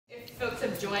folks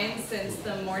have joined since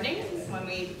the morning when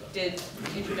we did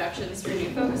introductions for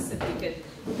new folks. If we could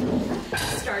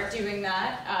start doing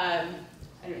that. I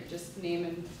don't know, just name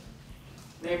and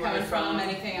where you're coming from,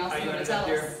 anything else you want to tell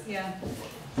us. Yeah.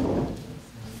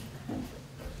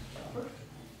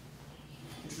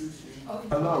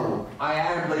 Hello, I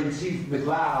am Lateef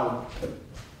McLeod.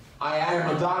 I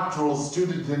am a doctoral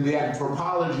student in the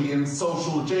Anthropology and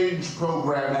Social Change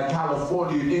program at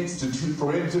California Institute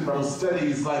for Integral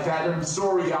Studies. Like Adam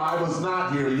Soria, I was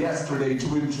not here yesterday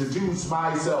to introduce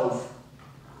myself.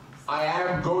 I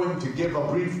am going to give a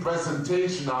brief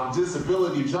presentation on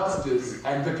disability justice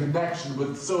and the connection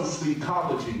with social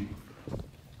ecology.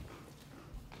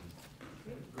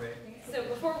 Great. So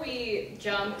before we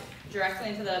jump directly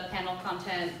into the panel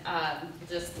content,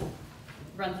 just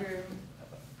run through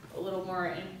a little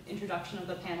more introduction of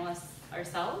the panelists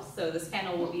ourselves. So this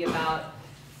panel will be about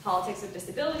politics of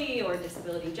disability or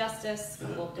disability justice, a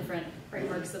couple of different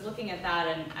frameworks of looking at that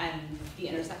and the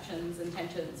intersections and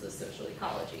tensions with social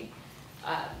ecology.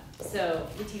 So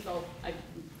Lateef,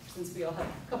 since we all have,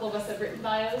 a couple of us have written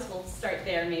bios, we'll start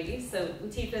there maybe. So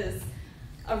Lateef is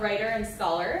a writer and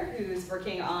scholar who's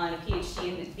working on a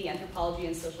PhD in the Anthropology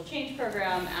and Social Change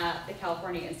program at the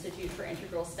California Institute for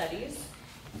Integral Studies.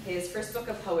 His first book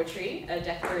of poetry, A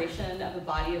Declaration of a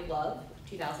Body of Love,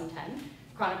 2010,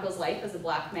 chronicles life as a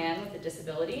Black man with a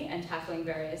disability and tackling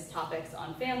various topics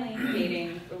on family,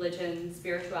 dating, religion,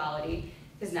 spirituality,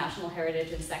 his national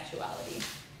heritage, and sexuality.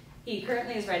 He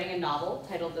currently is writing a novel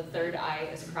titled The Third Eye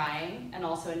is Crying, and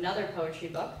also another poetry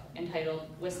book entitled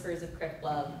Whispers of Crip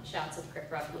Love, Shouts of Crip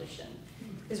Revolution.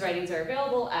 His writings are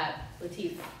available at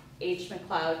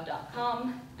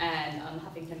lateefhmcleod.com and on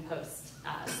Huffington Post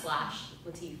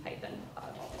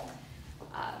 /Lateef-Pod.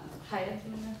 Chaia, do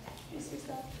you want to introduce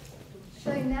yourself?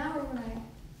 Should I now or when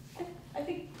I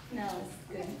think now is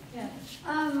good. Yeah.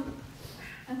 I'm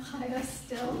Chaia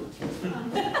still.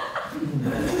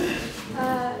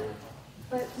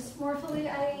 But just more fully,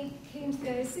 I came to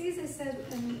the ISE, as I said,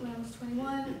 when I was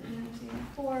 21 in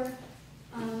 1984.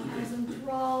 I was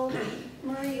enthralled.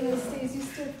 Murray in those days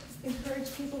used to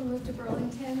encourage people to move to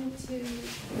Burlington to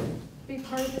be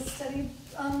part of the study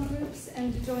groups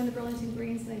and to join the Burlington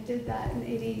Greens, and I did that in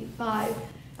 '85.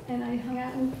 And I hung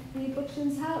out in B.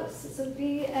 Bookchin's house. So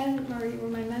B and Murray were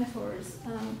my mentors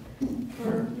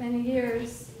for many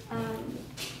years.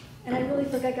 And I really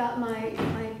think I got my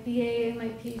BA and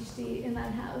my PhD in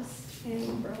that house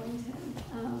in Burlington.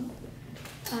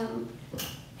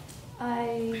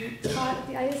 I taught at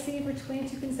the ISE for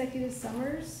 22 consecutive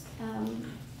summers,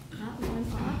 not one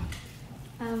off.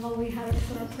 While we had our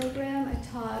summer program, I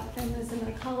taught feminism and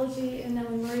ecology, and then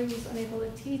when Murray was unable to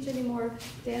teach anymore,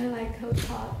 Dan and I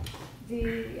co-taught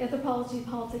the anthropology,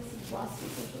 politics, and philosophy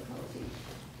of social ecology.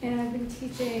 And I've been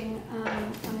teaching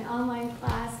on an online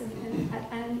class and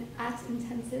at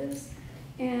intensives.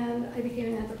 And I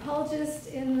became an anthropologist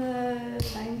in the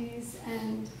 90s,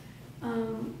 and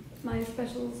my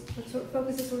special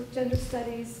focuses were gender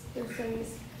studies, queer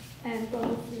studies, and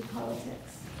global food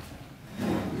politics.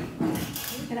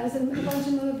 And I was in a bunch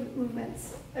of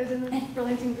movements. I was in the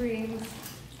Burlington Greens,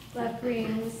 Left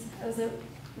Greens. I was a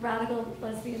radical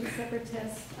lesbian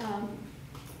separatist,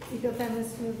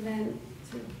 eco-feminist movement,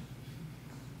 sort of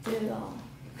did it all.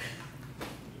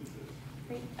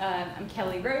 Great. I'm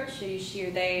Kelly Roache. I use she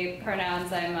or they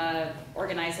pronouns. I'm an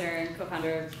organizer and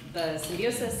co-founder of the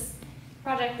Symbiosis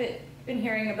project that I've been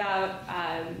hearing about,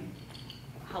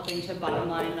 helping to bottom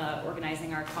line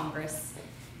organizing our Congress,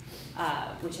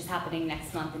 which is happening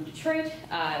next month in Detroit.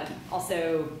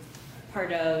 Also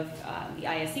part of the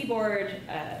ISE board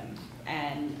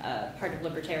and part of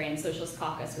Libertarian Socialist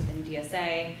Caucus within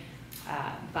DSA.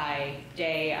 By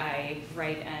day, I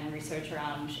write and research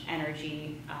around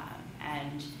energy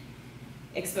and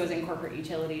exposing corporate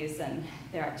utilities and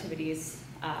their activities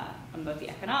on both the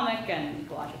economic and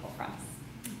ecological fronts.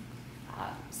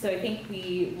 So I think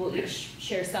we will each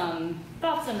share some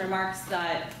thoughts and remarks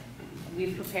that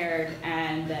we've prepared,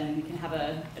 and then we can have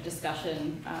a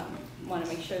discussion. Want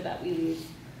to make sure that we leave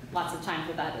lots of time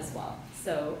for that as well.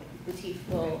 So Lateef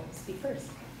will speak first.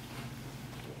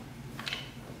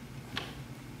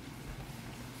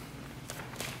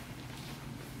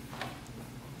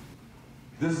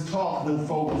 This talk will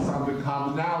focus on the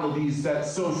commonalities that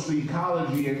social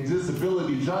ecology and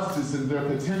disability justice and their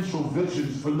potential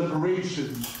visions for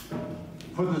liberation.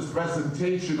 For this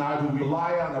presentation, I will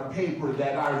rely on a paper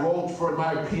that I wrote for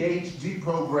my PhD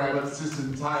program. It's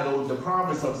entitled The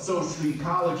Promise of Social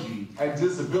Ecology and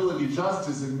Disability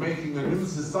Justice in Making a New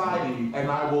Society, and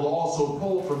I will also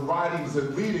pull from writings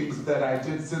and readings that I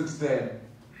did since then.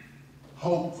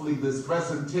 Hopefully this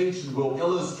presentation will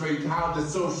illustrate how the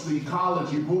social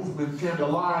ecology movement can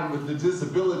align with the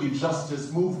disability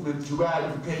justice movement to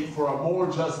advocate for a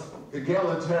more just,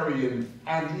 egalitarian,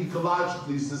 and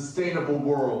ecologically sustainable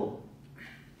world.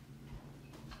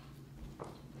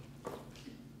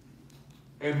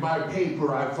 In my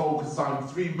paper, I focus on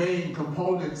three main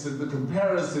components in the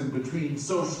comparison between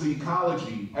social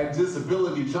ecology and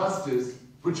disability justice,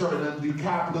 which are an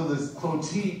anti-capitalist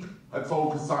critique, a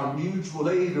focus on mutual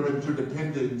aid or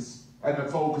interdependence, and a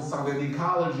focus on an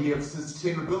ecology of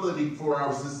sustainability for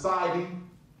our society.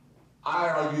 I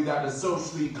argue that a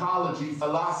social ecology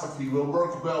philosophy will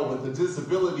work well with the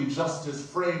disability justice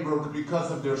framework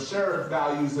because of their shared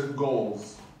values and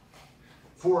goals.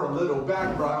 For a little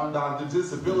background on the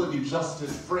disability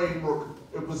justice framework,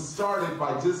 it was started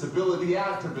by disability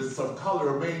activists of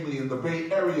color, mainly in the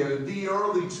Bay Area in the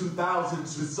early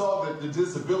 2000s, who saw that the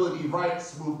disability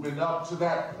rights movement up to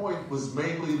that point was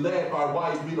mainly led by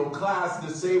white middle-class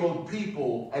disabled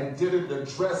people and didn't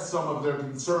address some of their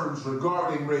concerns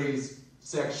regarding race,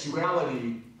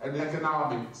 sexuality, and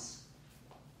economics.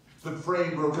 The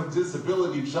framework of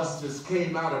disability justice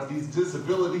came out of these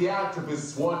disability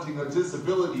activists wanting a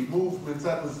disability movement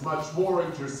that was much more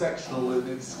intersectional in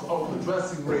its scope,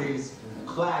 addressing race,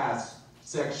 class,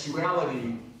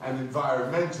 sexuality, and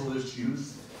environmental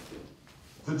issues.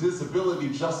 The disability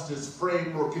justice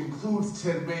framework includes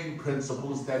 10 main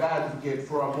principles that advocate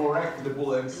for a more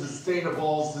equitable and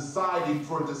sustainable society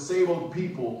for disabled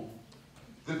people.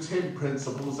 The 10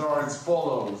 principles are as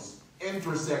follows: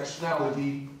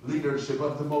 intersectionality, leadership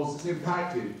of the most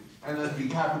impacted, and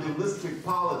anti-capitalistic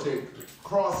politic,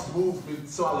 cross-movement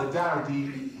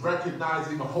solidarity,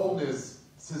 recognizing wholeness,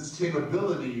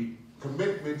 sustainability,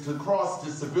 commitment to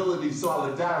cross-disability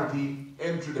solidarity,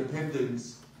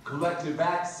 interdependence, collective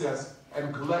access,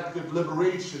 and collective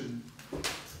liberation.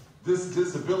 This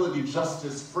disability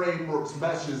justice framework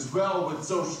meshes well with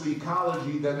social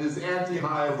ecology that is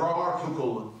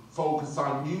anti-hierarchical, focused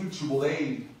on mutual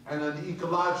aid, and an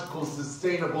ecological,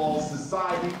 sustainable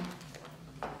society.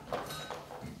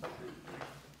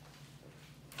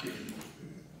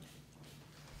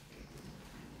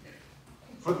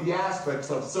 For the aspects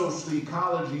of social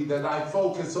ecology that I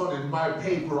focus on in my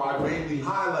paper, I mainly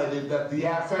highlighted that the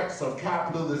effects of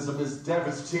capitalism is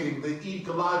devastating the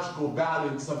ecological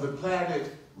balance of the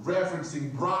planet,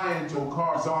 referencing Brian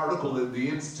O'Carr's article in the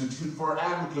Institute for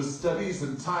African Studies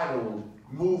entitled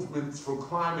Movements for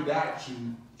Climate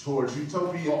Action Towards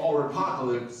Utopia or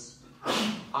Apocalypse.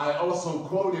 I also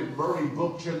quoted Murray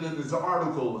Bookchin in his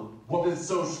article, What is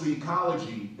Social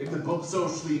Ecology? In the book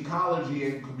Social Ecology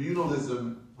and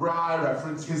Communalism, where I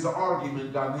reference his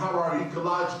argument on how our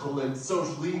ecological and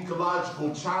socially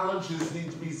ecological challenges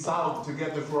need to be solved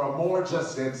together for a more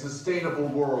just and sustainable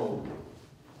world.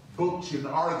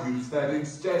 Bookchin argues that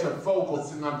instead of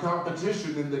focusing on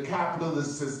competition in the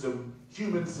capitalist system,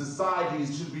 human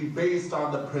societies should be based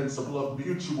on the principle of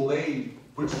mutual aid,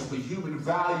 which is the human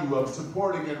value of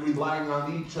supporting and relying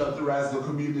on each other as a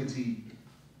community.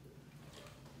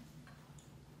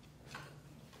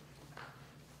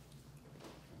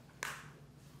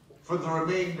 For the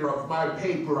remainder of my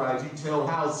paper, I detail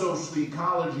how social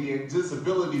ecology and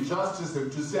disability justice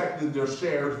intersect in their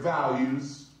shared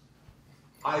values.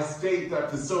 I state that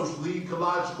the social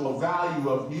ecological value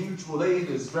of mutual aid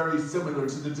is very similar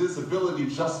to the disability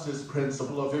justice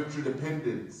principle of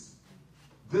interdependence.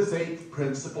 This eighth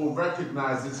principle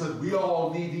recognizes that we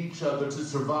all need each other to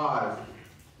survive.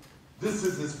 This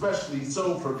is especially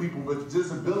so for people with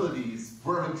disabilities,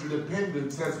 where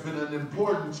interdependence has been an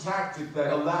important tactic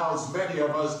that allows many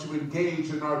of us to engage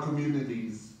in our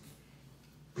communities.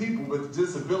 People with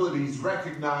disabilities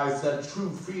recognize that true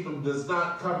freedom does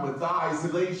not come with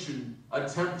isolation,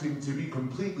 attempting to be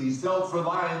completely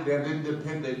self-reliant and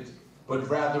independent, but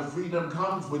rather freedom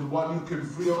comes with one who can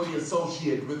freely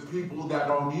associate with people that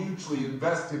are mutually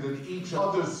invested in each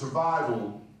other's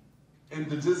survival. In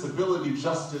the Disability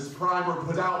Justice Primer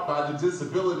put out by the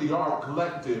Disability Art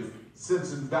Collective,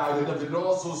 Simpson Value, it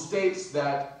also states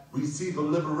that we see the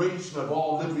liberation of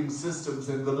all living systems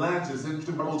in the land is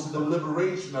integral to the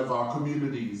liberation of our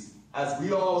communities. As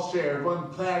we all share one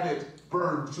planet,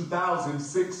 Burn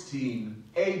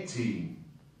 2016-18.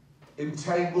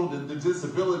 Entangled in the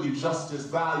disability justice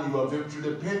value of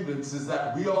interdependence is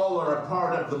that we all are a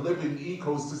part of the living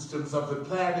ecosystems of the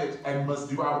planet and must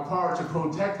do our part to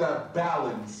protect that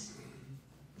balance.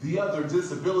 The other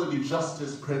disability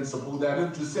justice principle that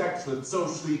intersects with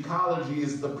social ecology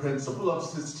is the principle of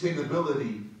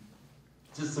sustainability.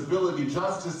 Disability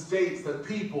justice states that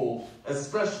people,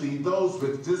 especially those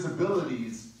with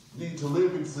disabilities, need to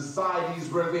live in societies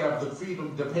where they have the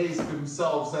freedom to pace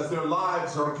themselves as their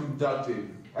lives are conducted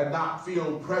and not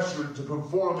feel pressured to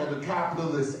perform at a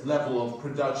capitalist level of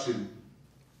production.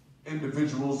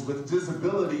 Individuals with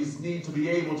disabilities need to be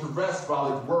able to rest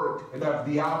while at work and have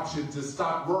the option to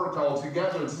stop work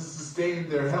altogether to sustain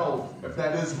their health if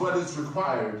that is what is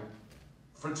required.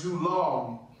 For too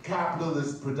long,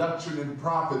 capitalist production and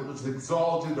profit was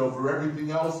exalted over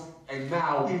everything else, and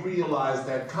now we realize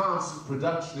that constant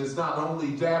production is not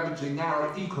only damaging our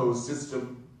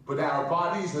ecosystem, but our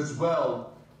bodies as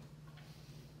well.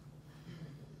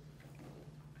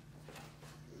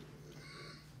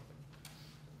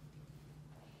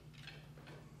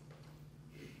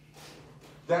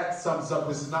 That sums up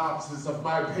a synopsis of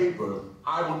my paper.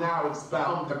 I will now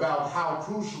expound about how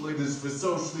crucial it is for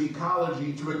social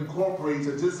ecology to incorporate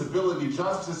a disability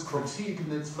justice critique in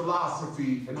its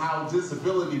philosophy, and how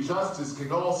disability justice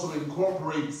can also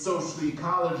incorporate social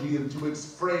ecology into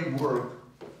its framework.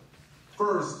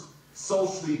 First,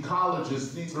 social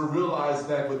ecologists need to realize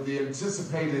that with the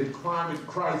anticipated climate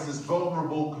crisis,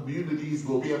 vulnerable communities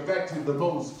will be affected the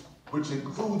most, which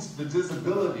includes the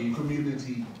disability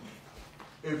community.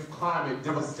 If climate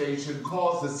devastation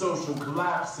causes social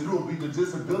collapse, it will be the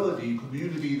disability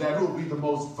community that will be the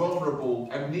most vulnerable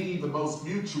and need the most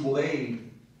mutual aid.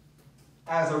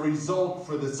 As a result,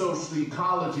 for the social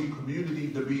ecology community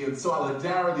to be in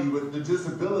solidarity with the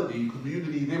disability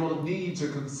community, they will need to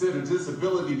consider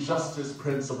disability justice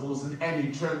principles in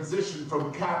any transition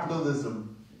from capitalism.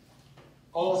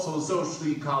 Also, social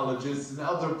ecologists and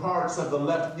other parts of the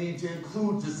left need to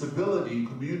include disability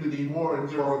community more in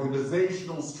their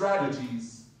organizational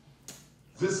strategies.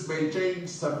 This may change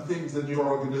some things in your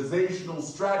organizational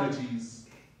strategies.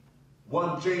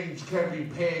 One change can be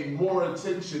paying more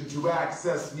attention to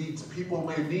access needs people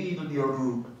may need in your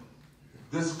group.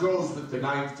 This goes with the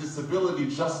 9th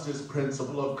disability justice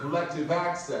principle of collective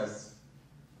access.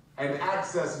 An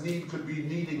access need could be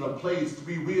needing a place to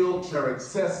be wheelchair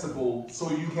accessible so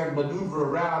you can maneuver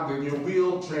around in your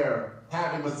wheelchair,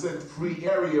 having a scent-free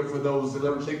area for those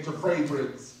allergic to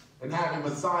fragrance, and having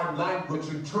a sign language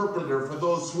interpreter for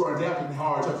those who are deaf and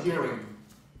hard of hearing.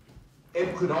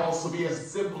 It could also be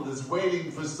as simple as waiting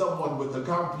for someone with a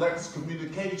complex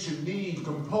communication need to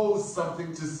compose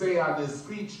something to say on his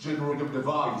speech generative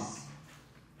device.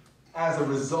 As a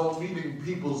result, meeting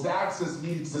people's access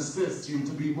needs assists you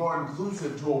to be more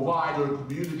inclusive to a wider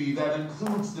community that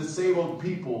includes disabled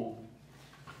people.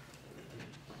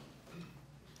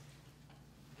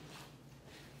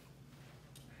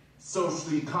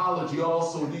 Social ecology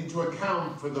also needs to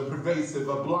account for the pervasive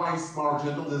obliged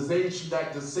marginalization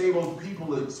that disabled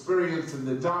people experience in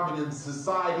the dominant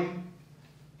society.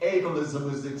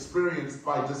 Ableism is experienced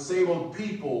by disabled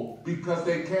people because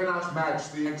they cannot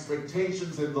match the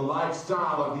expectations and the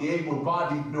lifestyle of the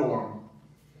able-bodied norm.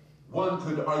 One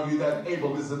could argue that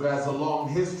ableism has a long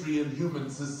history in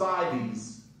human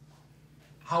societies.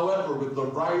 However, with the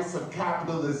rise of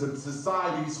capitalism,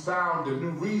 societies found a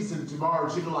new reason to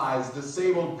marginalize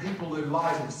disabled people in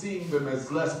light of seeing them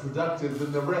as less productive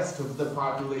than the rest of the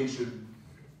population.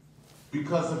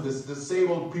 Because of this,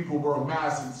 disabled people were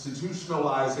mass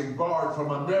institutionalized and barred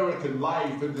from American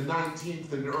life in the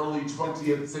 19th and early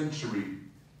 20th century.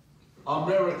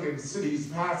 American cities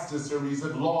passed a series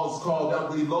of laws called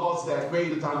ugly laws that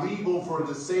made it illegal for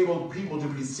disabled people to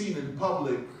be seen in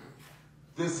public.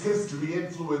 This history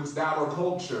influenced our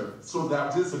culture, so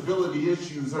that disability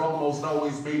issues are almost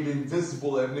always made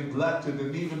invisible and neglected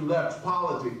in even left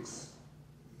politics.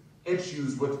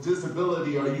 Issues with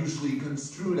disability are usually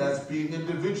construed as being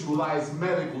individualized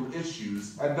medical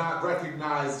issues and not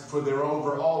recognized for their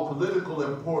overall political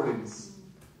importance.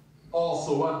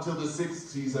 Also, until the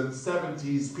 60s and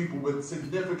 70s, people with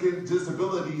significant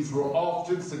disabilities were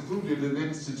often secluded in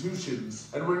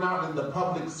institutions and were not in the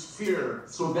public sphere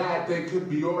so that they could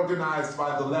be organized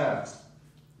by the left.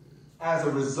 As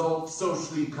a result,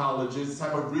 social ecologists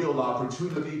have a real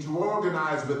opportunity to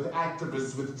organize with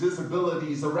activists with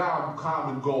disabilities around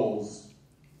common goals.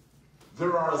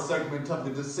 There are a segment of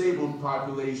the disabled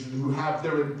population who have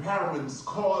their impairments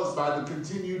caused by the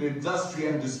continued industry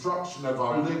and destruction of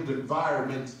our lived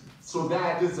environment, so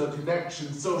that is a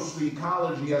connection social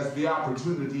ecology has the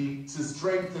opportunity to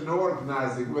strengthen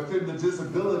organizing within the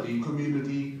disability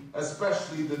community,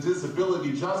 especially the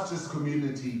disability justice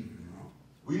community.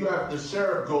 We have the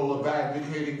shared goal of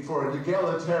advocating for an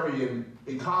egalitarian,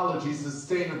 ecology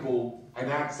sustainable, and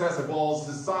accessible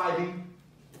society.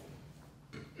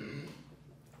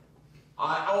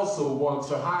 I also want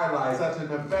to highlight that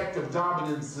an effect of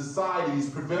dominant society's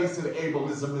pervasive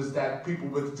ableism is that people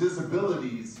with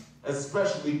disabilities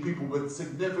especially people with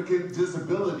significant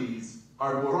disabilities,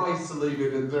 are more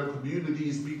isolated in their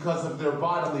communities because of their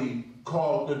bodily,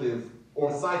 cognitive,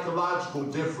 or psychological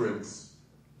difference.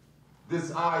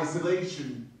 This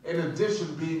isolation, in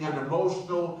addition being an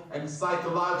emotional and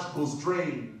psychological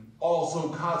strain, also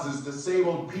causes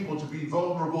disabled people to be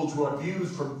vulnerable to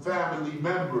abuse from family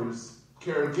members,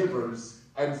 caregivers,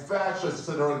 and fascists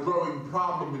that are a growing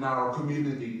problem in our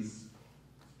communities.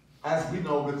 As we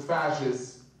know with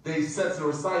fascists, they set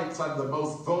their sights on the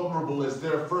most vulnerable as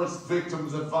their first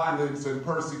victims of violence and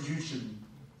persecution.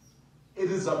 It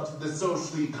is up to the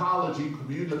social ecology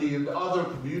community and other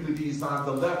communities on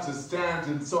the left to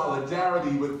stand in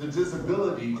solidarity with the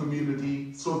disability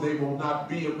community so they will not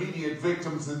be immediate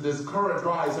victims in this current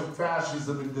rise of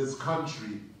fascism in this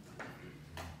country.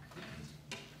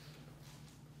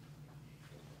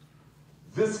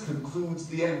 This concludes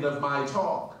the end of my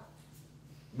talk.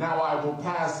 Now I will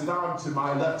pass it on to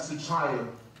my left to Chaia.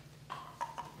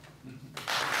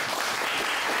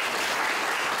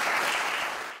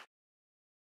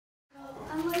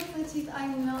 Unlike Lateef,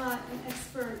 I'm not an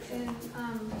expert in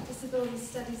disability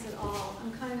studies at all.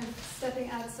 I'm kind of stepping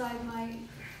outside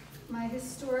my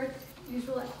historic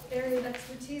usual area of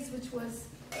expertise, which was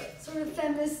sort of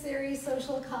feminist theory,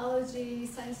 social ecology,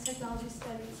 science technology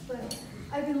studies. But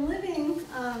I've been living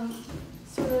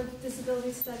sort of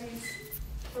disability studies,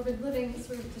 or been living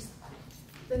sort of just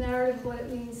the narrative of what it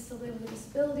means to live with a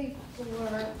disability for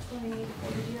 20,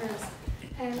 40 years.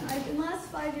 And in the last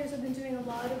 5 years, I've been doing a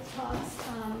lot of talks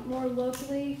more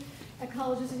locally at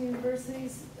colleges and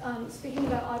universities, speaking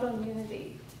about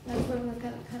autoimmunity. And that's what I'm going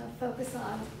to kind of focus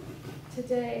on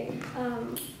today.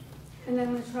 And then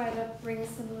I'm going to try to bring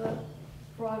some of the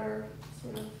broader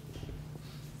sort of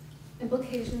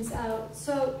implications out.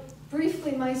 So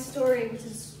briefly, my story, which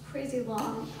is crazy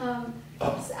long,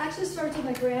 actually starts with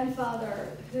my grandfather,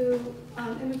 who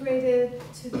immigrated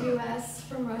to the US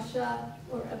from Russia,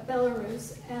 or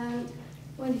Belarus, and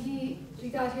when he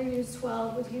got here, he was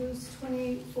 12. When he was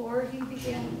 24, he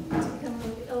began to become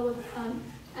really ill with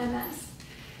MS.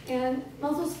 And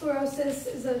multiple sclerosis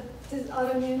is an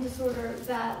autoimmune disorder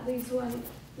that leaves one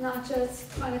not just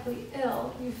chronically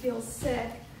ill, you feel sick,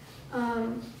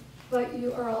 but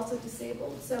you are also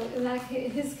disabled. So in that case,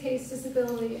 in his case,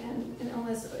 disability and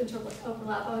illness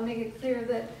overlap. I want to make it clear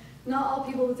that not all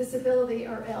people with disability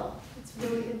are ill. It's a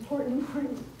really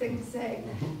important thing to say.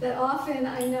 That often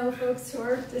I know folks who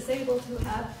are disabled who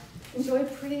have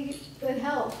enjoyed pretty good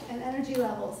health and energy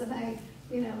levels, and I,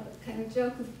 kind of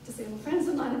joke with disabled friends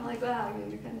of mine. I'm like, wow,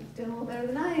 you're kind of doing a little better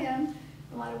than I am in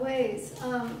a lot of ways.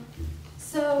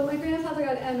 So my grandfather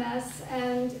got MS,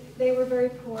 and they were very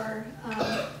poor.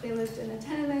 They lived in a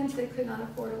tenement. They could not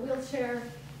afford a wheelchair.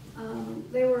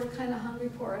 They were kind of hungry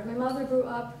poor. And my mother grew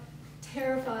up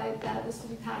terrified that this would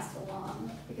be passed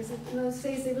along, because in those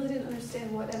days they really didn't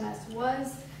understand what MS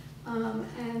was.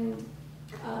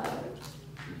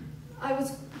 I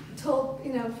was told,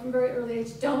 from a very early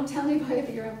age, don't tell anybody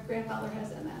that your grandfather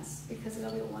has MS, because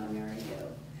nobody will want to marry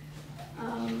you.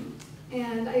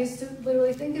 And I used to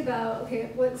literally think about,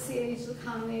 okay, what's the age, the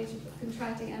common age of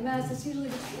contracting MS? It's usually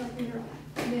like in your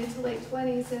mid to late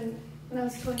 20s. And when I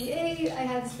was 28, I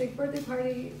had this big birthday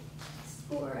party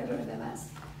for, I don't have MS.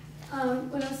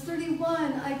 When I was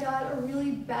 31, I got a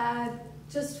really bad,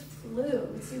 just flu.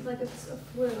 It seemed like it's a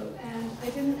flu, and I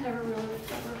didn't ever really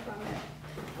recover from it.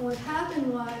 And what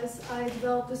happened was I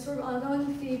developed this sort of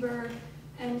ongoing fever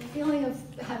and feeling of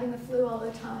having the flu all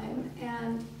the time,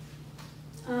 and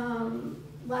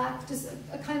just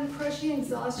a kind of crushing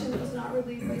exhaustion that was not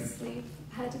relieved by sleep.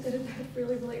 I had to go to bed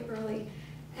really, really early.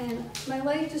 And my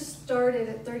life just started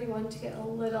at 31 to get a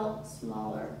little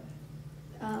smaller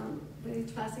with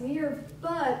each passing year.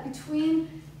 But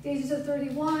between the ages of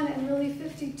 31 and really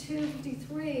 52,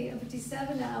 53, and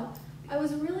 57 now, I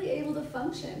was really able to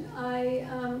function.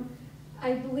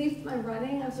 I believed my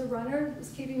running. I was a runner. It was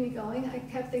keeping me going. I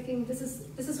kept thinking, this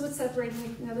is what separated me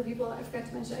from other people. I forgot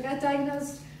to mention, I got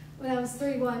diagnosed when I was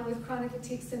 31 with chronic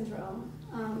fatigue syndrome,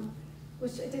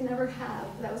 which I didn't ever have.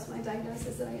 That was my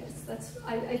diagnosis. And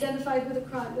I identified with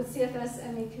the CFS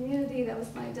ME community. That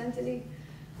was my identity.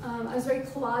 I was very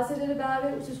closeted about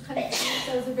it, which was kind of funny.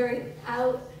 So I was a very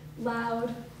out,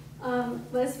 loud,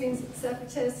 lesbian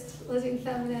separatist, lesbian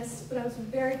feminist, but I was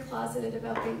very closeted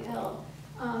about being ill.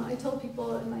 I told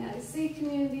people in my ISE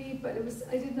community, but I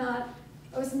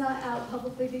was not out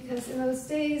publicly, because in those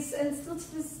days, and still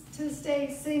to this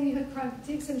day, saying you had chronic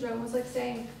fatigue syndrome was like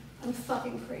saying, I'm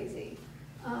fucking crazy.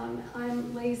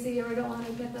 I'm lazy, or I don't want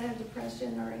to admit that I have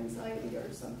depression or anxiety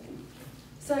or something.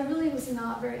 So I really was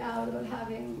not very out about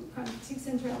having chronic fatigue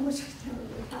syndrome, which I never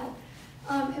really had.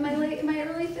 In my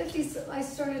early 50s, I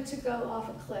started to go off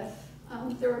a cliff.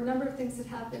 There were a number of things that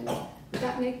happened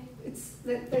that make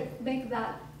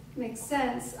that make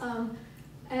sense.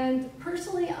 And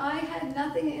personally, I had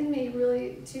nothing in me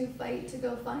really to fight to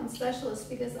go find specialists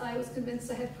because I was convinced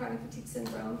I had chronic fatigue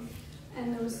syndrome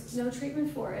and there was no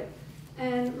treatment for it.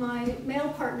 And my male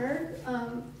partner,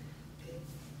 I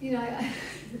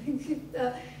think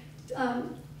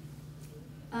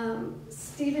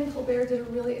Stephen Colbert did a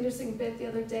really interesting bit the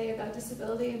other day about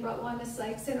disability and brought Wanda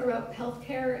Sykes in about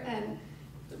healthcare and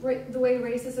the way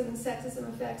racism and sexism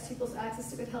affects people's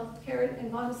access to good health care. And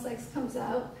Wanda Sykes comes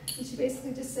out and she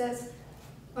basically just says,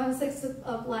 Wanda Sykes is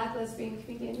a black lesbian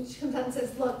comedian, and she comes out and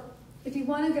says, look, if you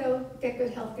want to go get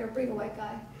good health care, bring a white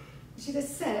guy. She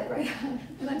just said it right on.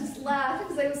 And I just laughed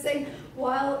because I was saying,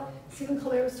 while Stephen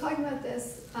Colbert was talking about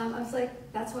this, I was like,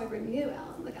 that's why I bring you,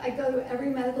 Alan. Like, I go to every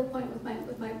medical appointment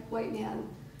with my white man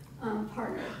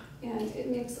partner, and it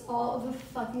makes all of the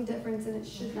fucking difference, and it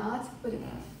should not, but it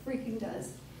freaking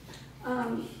does.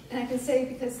 And I can say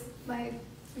because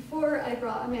before I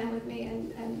brought a man with me,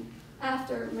 and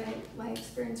after my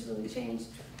experience really changed.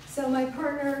 So my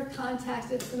partner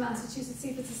contacted the Massachusetts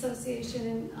CFITS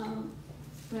Association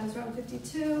when I was around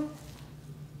 52.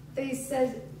 They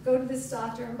said, go to this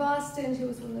doctor in Boston who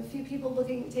was one of the few people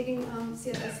taking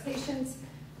CFS patients.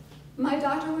 My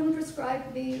doctor wouldn't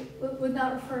prescribe me, would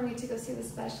not refer me to go see the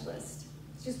specialist.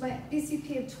 She was my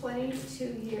PCP of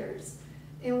 22 years.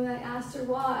 And when I asked her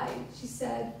why, she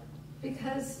said,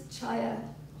 because Chaia,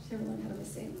 she never learned how to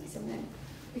say my name,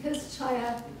 because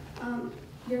Chaia,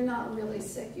 you're not really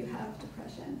sick, you have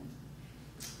depression.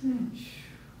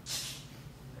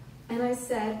 And I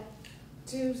said,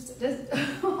 does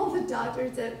all the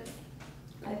doctors that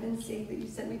I've been seeing that you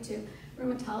sent me to,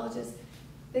 rheumatologists,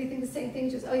 they think the same thing,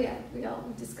 just, oh yeah, we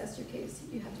discussed your case,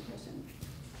 you have depression.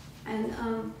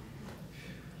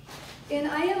 And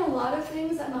I am a lot of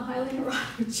things. I'm a highly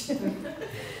neurotic.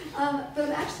 But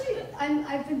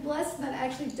I've been blessed that I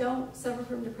actually don't suffer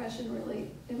from depression really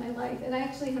in my life. And I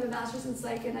actually have a master's in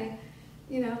psych, and I,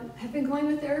 have been going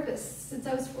to therapists since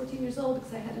I was 14 years old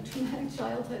because I had a traumatic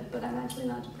childhood, but I'm actually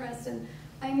not depressed. And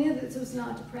I knew that this was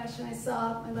not depression. I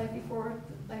saw my life before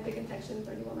my big infection,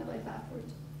 31, my life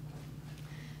afterwards.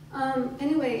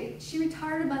 Anyway, she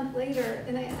retired a month later,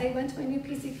 and I went to my new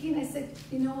PCP, and I said,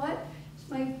 you know what?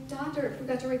 My doctor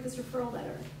forgot to write this referral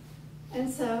letter. And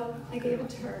so I gave it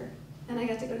to her, and I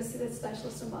got to go to see that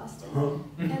specialist in Boston.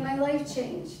 And my life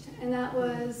changed, and that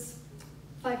was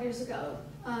 5 years ago.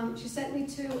 She sent me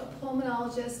to a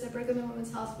pulmonologist at Brigham and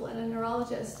Women's Hospital and a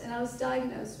neurologist, and I was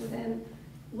diagnosed within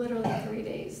literally 3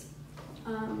 days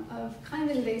of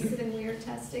kind of invasive and weird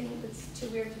testing. It's too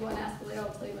weird if you want to ask later,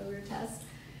 I'll tell you my weird test.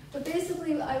 But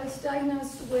basically, I was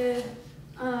diagnosed with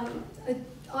an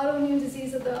autoimmune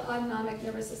disease of the autonomic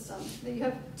nervous system. You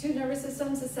have two nervous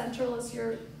systems. The central is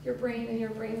your brain and your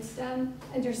brain stem,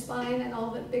 and your spine and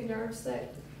all the big nerves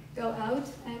that go out.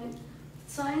 And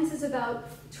science is about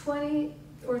 20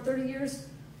 or 30 years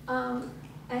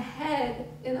ahead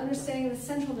in understanding the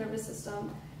central nervous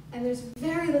system, and there's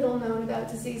very little known about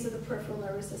disease of the peripheral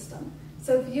nervous system.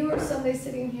 So if you are somebody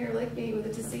sitting here like me with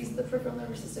a disease of the peripheral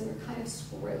nervous system, you're kind of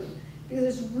screwed, because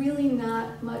there's really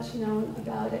not much known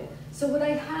about it. So what I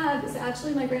have is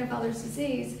actually my grandfather's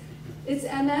disease. It's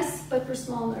MS, but for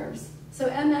small nerves. So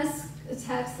MS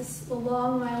attacks the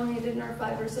long myelinated nerve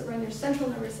fibers that run your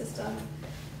central nervous system.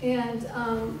 And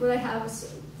what I have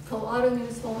is called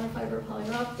autoimmune small nerve fiber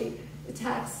polyneuropathy. It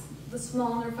attacks the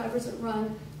small nerve fibers that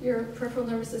run your peripheral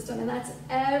nervous system, and that's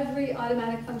every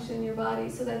automatic function in your body.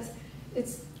 So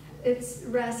it's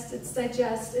rest, it's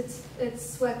digest,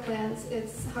 it's sweat glands,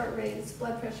 it's heart rate, it's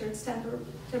blood pressure, it's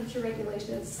temperature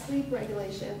regulation, it's sleep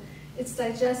regulation, it's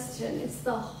digestion, it's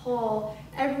the whole,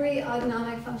 every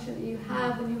autonomic function that you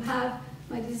have. When you have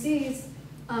my disease,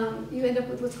 you end up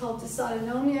with what's called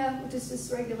dysautonomia, which is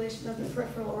dysregulation of the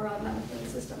peripheral or autonomic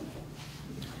nervous system.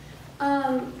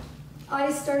 I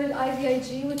started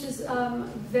IVIG, which is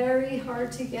very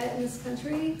hard to get in this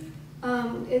country.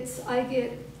 I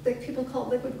get, like people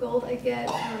call it liquid gold. I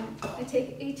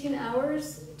take 18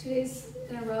 hours, 2 days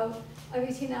in a row, of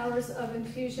 18 hours of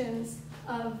infusions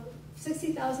of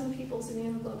 60,000 people's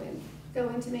immunoglobulin go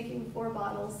into making 4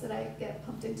 bottles that I get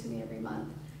pumped into me every month.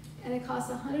 And it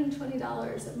costs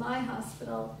 $120 at my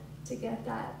hospital to get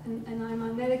that. And I'm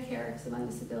on Medicare because I'm on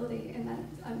disability, and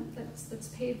that's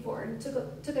paid for. And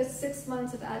it took us 6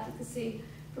 months of advocacy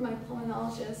for my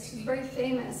pulmonologist, who's very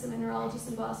famous, I'm a neurologist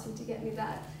in Boston, to get me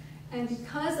that. And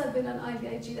because I've been on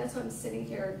IVIG, that's why I'm sitting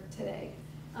here today.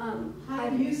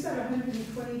 You said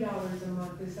 $120 a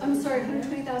month. Is that I'm sorry,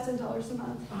 what you $120,000 a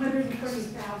month.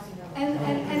 $120,000.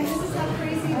 And this is how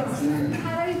crazy it is.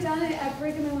 Had I done it at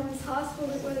Brigham and Women's Hospital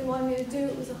where they wanted me to do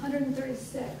it, was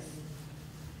 136.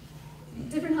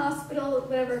 Different hospital,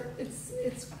 whatever. It's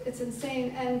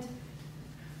insane. And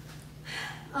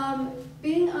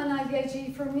being on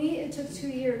IVIG, for me, it took 2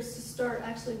 years to start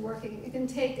actually working. It can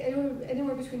take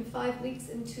anywhere between 5 weeks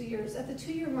and 2 years. At the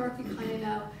 2-year mark, you kind of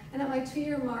know. And at my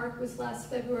 2-year mark was last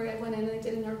February. I went in and I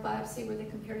did a nerve biopsy where they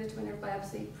compared it to a nerve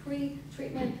biopsy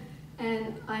pre-treatment,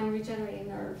 and I'm regenerating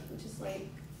nerve, which is like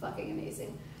fucking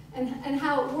amazing. And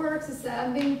how it works is that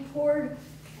I'm being poured,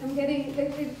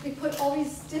 they put all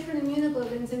these different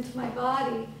immunoglobulins into my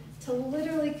body to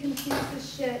literally confuse the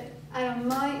shit out of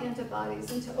my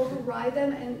antibodies and to override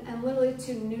them and literally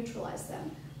to neutralize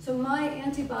them. So my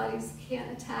antibodies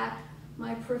can't attack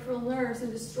my peripheral nerves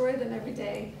and destroy them every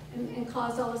day and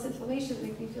cause all this inflammation that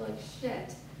makes me feel like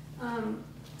shit.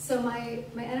 So my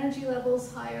energy level's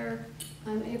higher.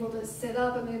 I'm able to sit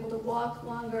up. I'm able to walk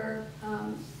longer.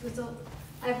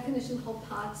 I have a condition called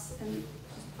POTS, and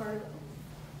just part of it.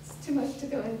 It's too much to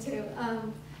go into.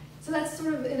 So that's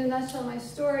sort of, in a nutshell, my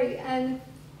story. And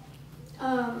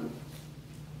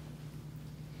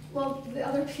well, the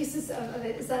other pieces of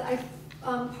it is that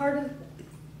part of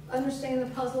understanding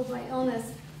the puzzle of my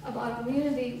illness of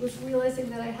autoimmunity was realizing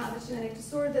that I have a genetic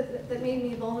disorder that made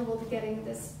me vulnerable to getting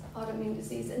this autoimmune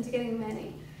disease and to getting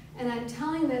many. And I'm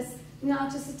telling this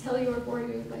not just to tell you or bore you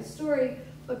with my story,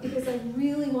 but because I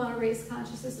really want to raise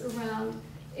consciousness around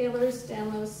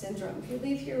Ehlers-Danlos syndrome. If you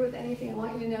leave here with anything, I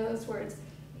want you to know those words.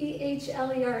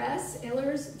 EHLERS,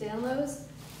 Ehlers-Danlos,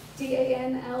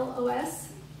 DANLOS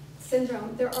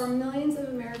syndrome. There are millions of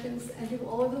Americans and people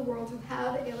all over the world who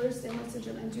have Ehlers-Danlos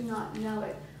syndrome and do not know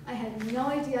it. I had no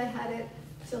idea I had it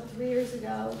until 3 years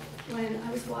ago when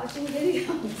I was watching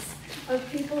videos of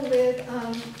people with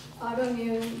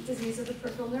autoimmune disease of the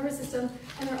peripheral nervous system,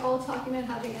 and they're all talking about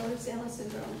having Ehlers-Danlos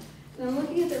syndrome. And I'm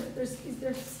looking at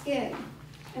their skin,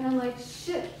 and I'm like,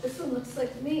 shit, this one looks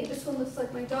like me, this one looks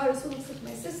like my daughter, this one looks like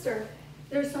my sister.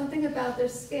 There's something about their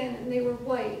skin, and they were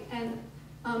white, and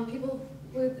people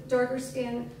with darker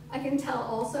skin, I can tell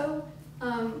also.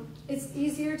 It's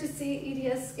easier to see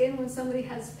EDS skin when somebody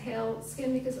has pale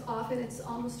skin because often it's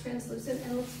almost translucent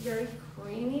and looks very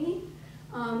creamy.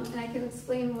 And I can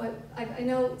explain what, I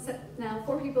know now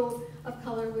 4 people of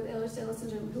color with Ehlers-Danlos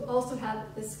syndrome who also have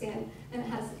this skin, and it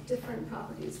has different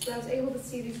properties. But I was able to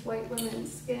see these white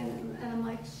women's skin, and I'm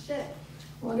like, shit,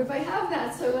 I wonder if I have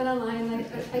that. So I went online, and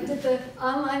I did the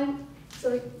online,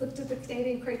 so I looked at the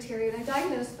Canadian criteria, and I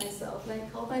diagnosed myself, and I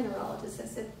called my neurologist. I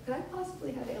said, could I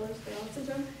possibly have Ehlers-Danlos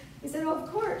syndrome? He said, oh, of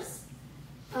course.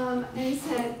 And he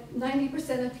said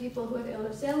 90% of people who have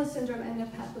Ehlers-Danlos syndrome end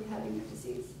up having their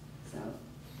disease. So,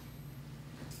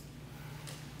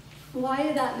 why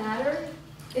did that matter?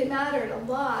 It mattered a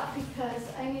lot because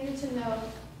I needed to know,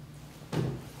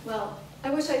 well, I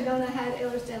wish I'd known I had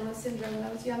Ehlers-Danlos syndrome when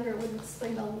I was younger. It would have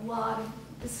explained a lot of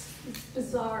this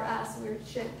bizarre ass weird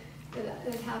shit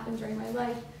that happened during my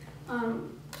life.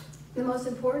 The most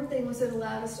important thing was it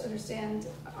allowed us to understand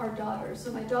our daughter. So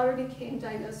my daughter became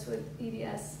diagnosed with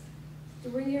EDS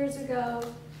 3 years ago.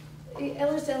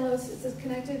 Ehlers-Danlos is a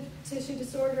connective tissue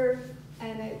disorder,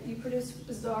 and you produce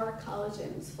bizarre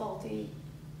collagen. It's faulty,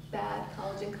 bad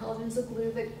collagen. Collagen's a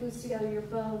glue that glues together your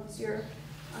bones, your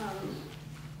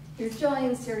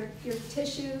joints, your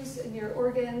tissues, and your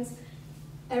organs.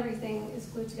 Everything is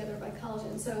glued together by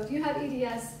collagen. So if you have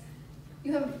EDS,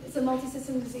 it's a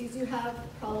multi-system disease. You have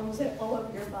problems all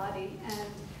over your body. And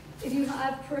if you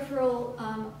have peripheral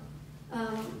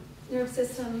nerve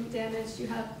system damage, you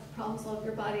have problems all over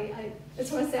your body. I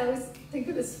just want to say, I always think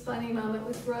of this funny moment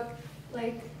with Brooke,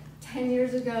 like 10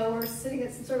 years ago. We're sitting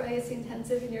at some sort of ISE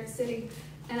intensive in New York City,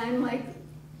 and I'm like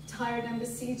tired and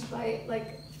besieged by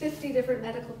like 50 different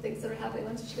medical things that are happening.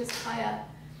 And she goes, Chaia,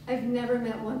 I've never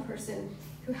met one person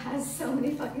who has so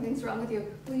many fucking things wrong with you.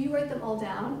 Will you write them all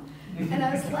down? And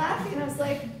I was laughing, and I was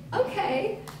like,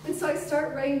 okay. And so I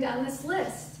start writing down this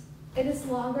list. It is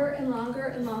longer and longer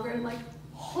and longer. And I'm like,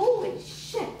 holy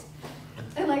shit.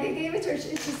 And like I gave it to her,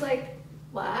 she's like,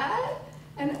 what?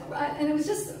 And it was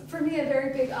just, for me, a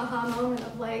very big aha moment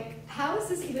of like, how is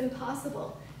this even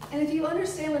possible? And if you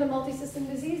understand what a multi-system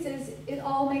disease is, it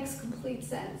all makes complete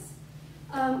sense.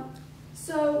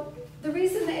 So the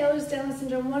reason the Ehlers-Danlos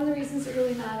syndrome, one of the reasons it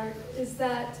really mattered is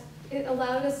that it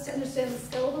allowed us to understand the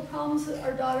skeletal problems that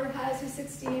our daughter has who's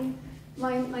 16.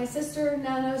 My sister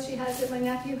now knows she has it, my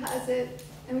nephew has it,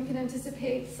 and we can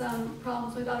anticipate some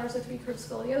problems. My daughter has a 3-curve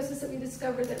scoliosis that we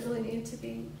discovered that really needed to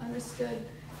be understood,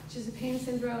 which is a pain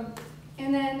syndrome.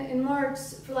 And then in March,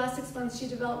 for the last 6 months, she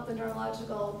developed the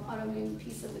neurological autoimmune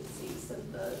piece of the disease,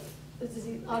 of the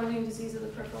disease, autoimmune disease of the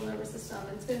peripheral nervous system.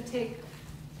 And it's going to take,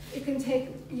 it can take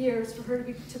years for her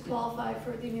to qualify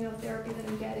for the immunotherapy that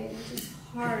I'm getting, which is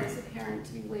hard as a parent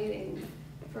to be waiting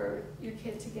for your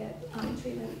kid to get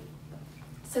treatment.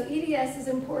 So EDS is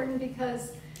important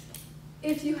because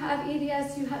if you have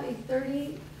EDS, you have a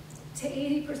 30 to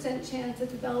 80% chance of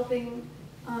developing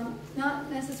not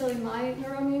necessarily my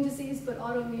neuroimmune disease, but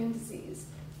autoimmune disease.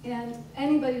 And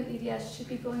anybody with EDS should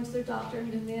be going to their doctor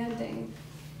and demanding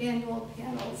annual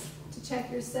panels to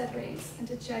check your SED rates and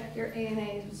to check your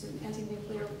ANA, which is an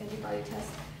anti-nuclear antibody test,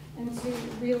 and to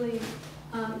really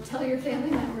tell your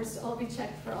family members to all be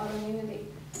checked for autoimmunity.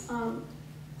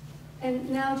 And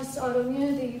now just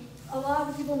autoimmunity, a lot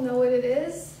of people know what it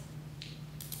is.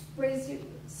 Raise your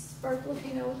sparkle if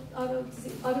you know what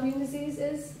autoimmune disease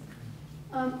is.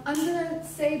 I'm going to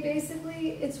say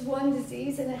basically it's one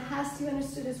disease, and it has to be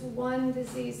understood as one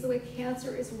disease, the way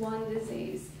cancer is one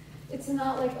disease. It's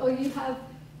not like, oh, you have,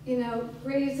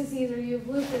 Graves' disease, or you have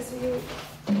lupus, or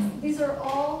these are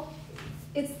all,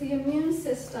 it's the immune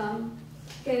system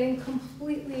getting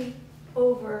completely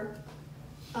over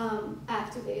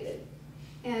activated.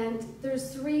 And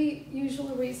there's 3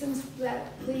 usual reasons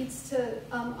that leads to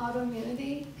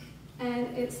autoimmunity,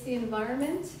 and it's the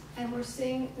environment, and we're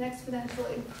seeing an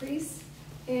exponential increase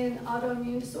in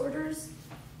autoimmune disorders,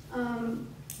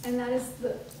 and that is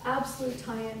the absolute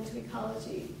tie-in to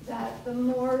ecology, that the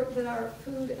more that our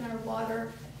food and our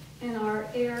water and our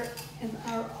air and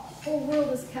our whole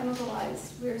world is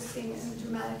chemicalized, we're seeing a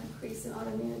dramatic increase in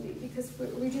autoimmunity because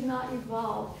we did not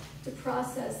evolve to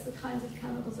process the kinds of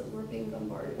chemicals that we're being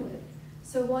bombarded with.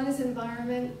 So 1 is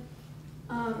environment,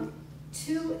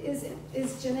 2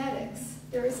 is genetics.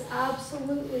 There is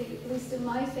absolutely, at least in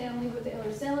my family with the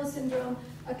Ehlers-Danlos syndrome,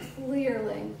 a clear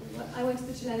link. I went to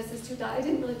the geneticist who died. I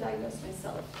didn't really diagnose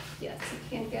myself. Yes, you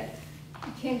can't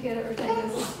get it or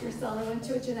diagnose it yourself. I went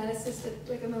to a geneticist at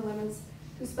Brigham and Women's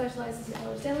who specializes in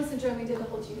Ehlers-Danlos syndrome. He did the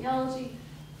whole genealogy.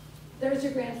 There's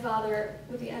your grandfather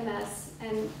with the MS,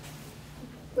 and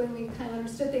when we kind of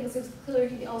understood things, it was clear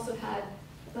he also had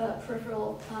the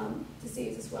peripheral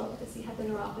disease as well because he had the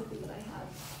neuropathy that I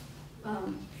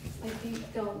have. My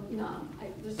feet go numb.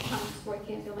 There's times where I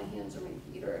can't feel my hands or my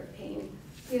feet, or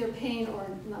either pain or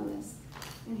numbness,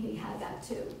 and he had that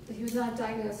too. But he was not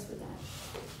diagnosed with that.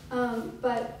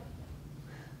 But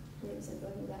where was I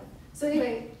going with that? So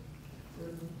anyway,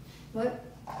 what?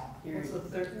 Also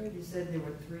third, you said there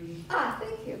were 3.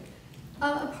 Thank you.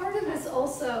 A part of this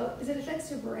also is it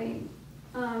affects your brain.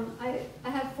 I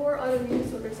have 4 autoimmune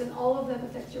disorders, and all of them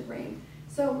affect your brain.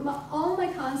 So all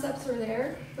my concepts are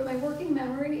there, but my working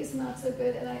memory is not so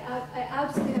good, and I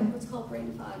absolutely have what's called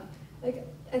brain fog. Like,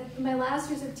 at my last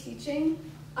years of teaching,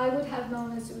 I would have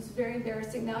moments, it was very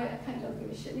embarrassing. Now I kind of don't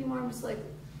give a shit anymore. I'm just like,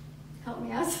 help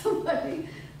me out, somebody.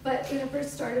 But when it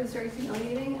first started, it was very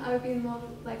humiliating. I would be in the middle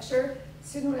of a lecture,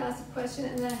 student would ask a question,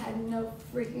 and then I had no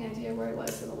freaking idea where I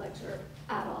was in the lecture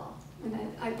at all. And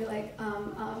then I'd be like,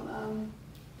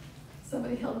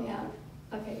 somebody help me out.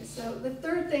 Okay, so the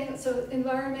third thing, so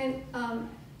environment,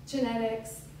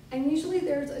 genetics, and usually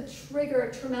there's a trigger,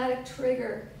 a traumatic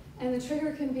trigger, and the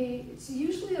trigger can be, it's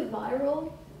usually a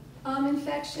viral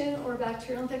infection or a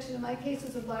bacterial infection. In my case,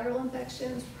 it was a viral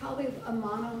infection. It's probably a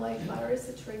mono-like virus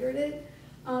that triggered it.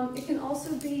 It can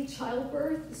also be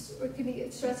childbirth, or it can be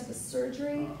stress of a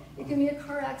surgery. It can be a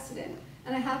car accident.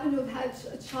 And I happen to have had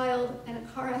a child and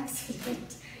a car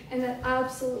accident, and that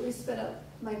absolutely sped up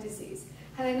my disease.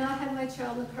 Had I not had my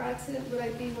child in a car accident, would I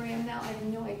be where I am now? I have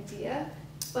no idea.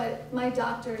 But my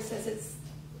doctor says it's,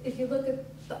 if you look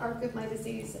at the arc of my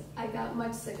disease, I got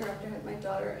much sicker after I had my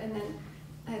daughter, and then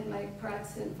I had my car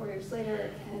accident 4 years later,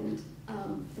 and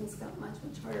things got much,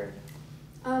 much harder.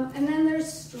 And then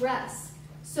there's stress.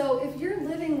 So if you're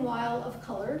living while of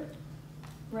color,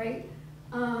 right?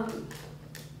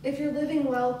 If you're living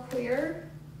while queer,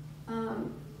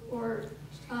 or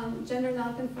gender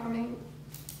nonconforming,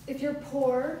 if you're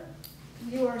poor,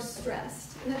 you are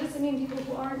stressed. And that doesn't mean people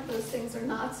who aren't those things are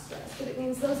not stressed, but it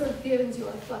means those are givens you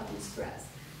are fucking stressed.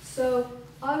 So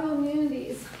autoimmunity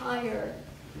is higher.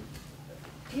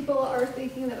 People are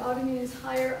thinking that autoimmunity is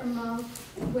higher among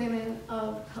women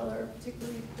of color,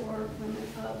 particularly poor women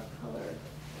of color.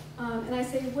 And I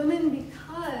say women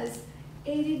because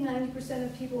 80–90%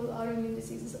 of people with autoimmune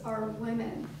diseases are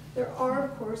women. There are,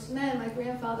 of course, men. My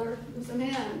grandfather was a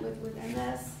man with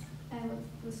MS and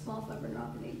with small fiber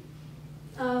neuropathy.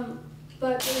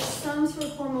 But there's some sort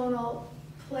of hormonal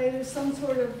play. There's some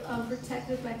sort of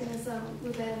protective mechanism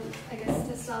within, I guess,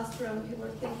 testosterone. People are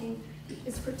thinking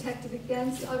is protected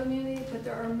against autoimmunity, but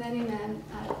there are many men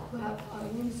who have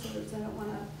autoimmune disorders. I don't want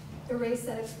to erase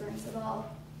that experience at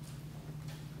all.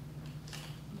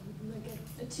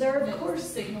 There are, of course,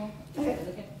 signal. Okay.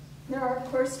 There are,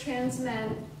 of course, trans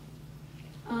men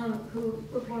who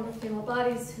were born with female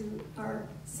bodies who are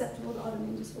susceptible to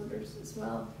autoimmune disorders as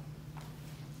well.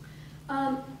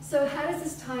 So how does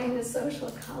this tie into social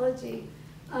ecology?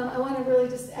 I want to really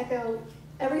just echo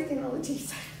everything that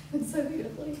Lateef said so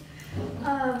beautifully.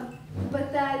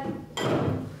 But that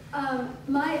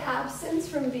my absence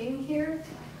from being here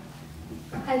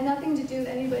had nothing to do with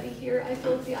anybody here. I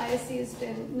feel like the ISE has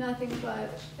been nothing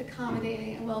but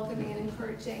accommodating and welcoming and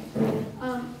encouraging.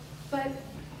 But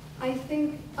I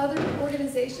think other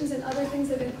organizations and other things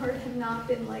that have been part have not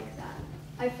been like that.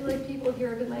 I feel like people here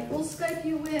have been like, we'll Skype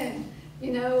you in,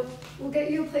 you know, we'll get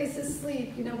you a place to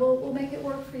sleep, you know, we'll make it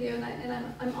work for you.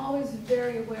 And I'm always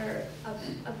very aware of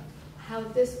how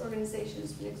this organization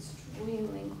has been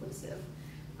extremely inclusive.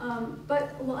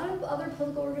 But a lot of other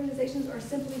political organizations are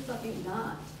simply fucking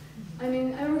not. I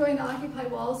mean, I remember going to Occupy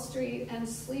Wall Street and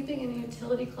sleeping in a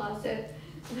utility closet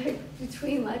like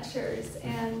between lectures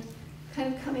and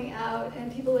kind of coming out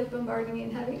and people like bombarding me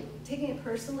and taking it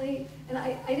personally. And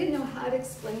I didn't know how to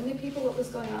explain to people what was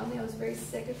going on with me. I was very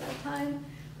sick at that time.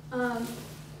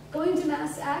 Going to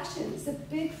mass action is a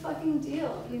big fucking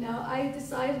deal. You know, I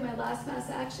decided my last mass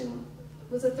action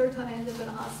was the third time I ended up in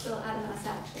a hospital at a mass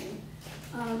action.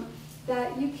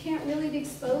 That you can't really be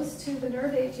exposed to the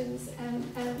nerve agents and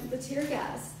the tear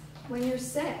gas when you're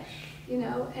sick, you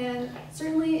know, and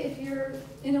certainly if you're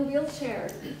in a wheelchair,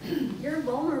 you're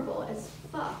vulnerable as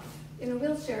fuck in a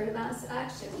wheelchair to mass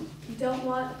action. You don't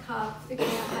want a cop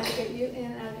figuring out how to get you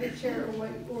in and out of your chair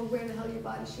or where the hell your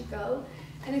body should go.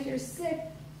 And if you're sick,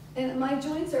 and my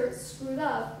joints are screwed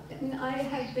up, I mean, I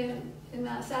had been in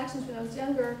mass actions when I was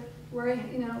younger, where,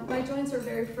 you know, my joints are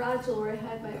very fragile, where I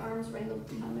had my arms wrangled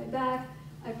behind my back.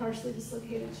 I partially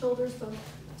dislocated shoulders both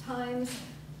times.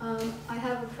 I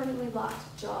have a permanently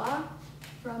locked jaw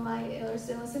from my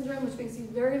Ehlers-Danlos syndrome, which makes me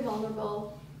very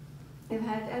vulnerable. If I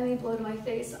had any blow to my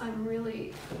face, I'm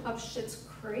really up shit's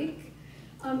creek.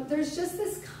 There's just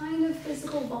this kind of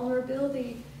physical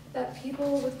vulnerability that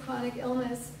people with chronic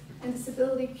illness and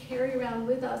disability carry around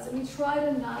with us, and we try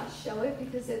to not show it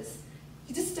because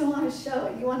you just don't want to show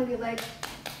it. You want to be like,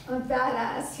 I'm a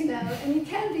badass, you know, and you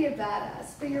can be a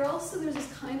badass, but you're also, there's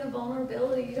this kind of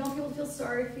vulnerability. You don't want people to feel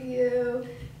sorry for you,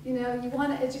 you know, you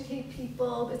want to educate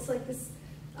people. It's like this,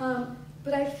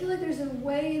 but I feel like there's a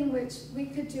way in which we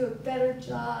could do a better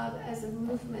job as a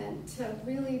movement to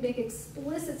really make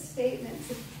explicit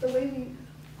statements, the way we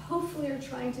hopefully are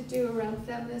trying to do around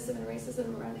feminism and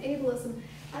racism, around ableism,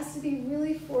 has to be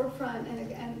really forefront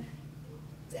and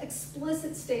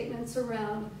explicit statements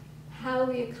around how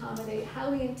we accommodate,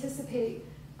 how we anticipate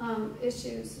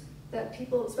issues that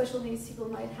people, special needs people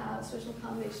might have, special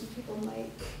accommodation people might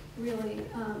really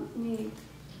need.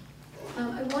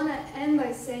 I want to end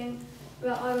by saying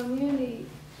about autoimmunity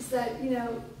is that, you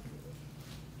know,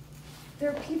 there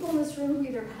are people in this room who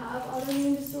either have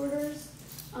autoimmune disorders,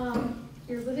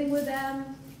 you're living with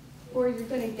them, or you're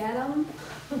going to get them.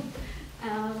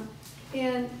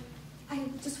 And I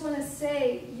just want to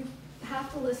say, you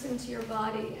have to listen to your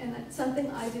body, and that's something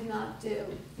I did not do.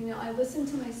 You know, I listened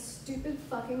to my stupid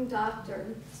fucking doctor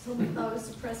who told me I was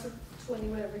depressed for 20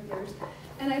 whatever years,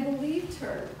 and I believed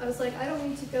her. I was like, I don't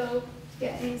need to go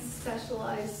get any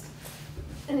specialist.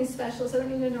 I don't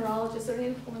need a neurologist, I don't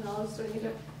need a pulmonologist, I don't need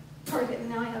a target, and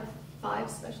now I have 5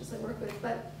 specialists I work with.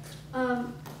 But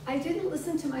I didn't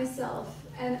listen to myself,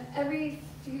 and every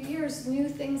few years new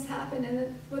things happen,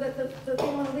 and the thing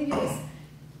I want to leave you is,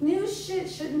 new shit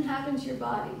shouldn't happen to your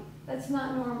body. That's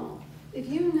not normal. If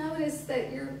you notice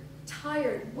that you're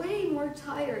tired, way more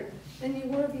tired than you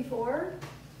were before,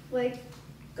 like,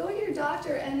 go to your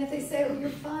doctor, and if they say, oh, you're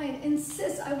fine,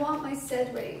 insist, I want my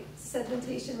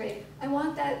sedimentation rate. I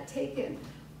want that taken.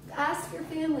 Ask your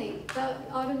family about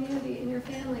autoimmunity in your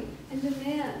family and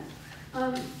demand.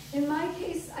 In my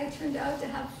case, I turned out to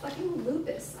have fucking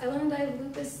lupus. I learned I had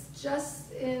lupus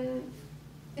just in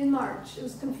March. It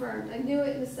was confirmed. I knew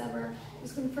it in December. It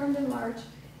was confirmed in March.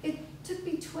 It took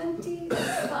me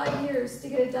 25 years to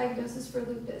get a diagnosis for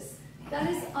lupus. That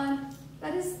is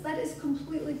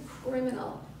completely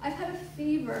criminal. I've had a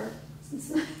fever since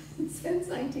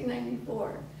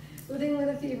 1994, living with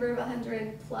a fever of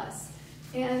 100 plus.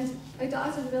 And my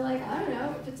doctors have been like, I don't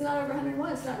know, if it's not over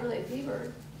 101, it's not really a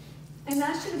fever. And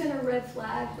that should have been a red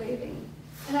flag waving.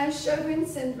 And I have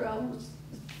Sjogren's syndrome, which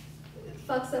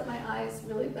fucks up my eyes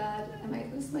really bad. I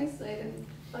might lose my sight in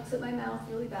fucks up my mouth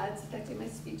really bad. It's affecting my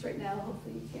speech right now.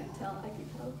 Hopefully you can't tell. I can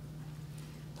tell.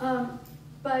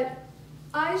 But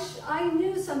I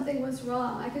knew something was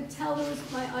wrong. I could tell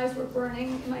my eyes were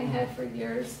burning in my head for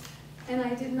years, and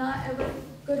I did not ever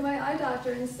go to my eye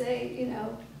doctor and say, you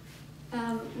know,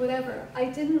 whatever. I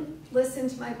didn't listen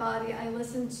to my body. I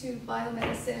listened to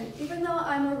biomedicine, even though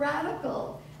I'm a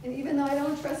radical, and even though I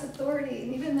don't trust authority,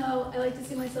 and even though I like to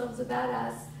see myself as a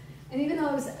badass, and even though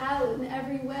I was out in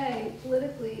every way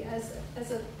politically as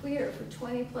a queer for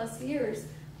 20 plus years,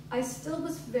 I still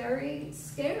was very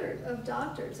scared of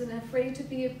doctors and afraid to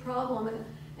be a problem.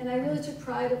 And I really took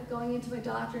pride of going into my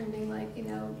doctor and being like, you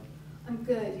know, I'm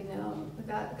good, you know, I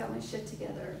got my shit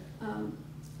together.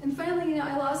 And finally, you know,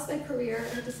 I lost my career.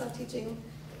 I had to stop teaching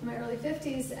in my early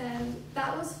 50s, and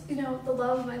that was, you know, the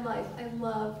love of my life. I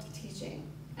loved teaching.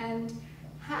 And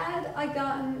had I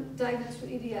gotten diagnosed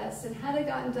with EDS, and had I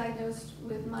gotten diagnosed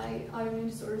with my autoimmune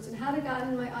disorders, and had I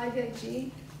gotten my IVIG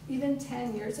even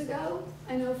 10 years ago,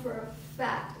 I know for a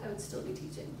fact I would still be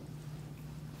teaching.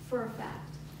 For a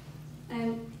fact.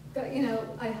 And, you know,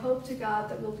 I hope to God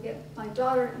that we'll get my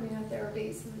daughter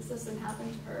immunotherapy so this doesn't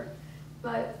happen to her.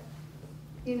 But,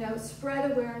 you know,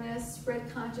 spread awareness,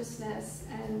 spread consciousness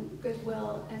and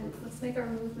goodwill, and let's make our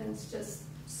movements just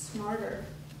smarter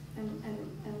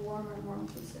and warmer and more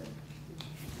inclusive.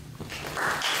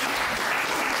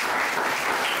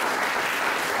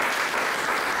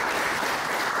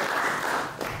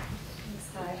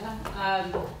 Chaia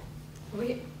and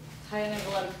I have a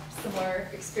lot of similar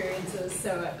experiences,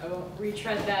 so I won't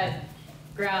retread that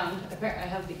ground. I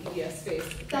have the EDS face.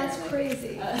 That's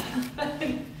crazy. I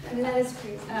mean, that is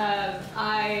crazy.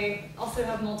 I also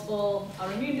have multiple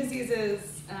autoimmune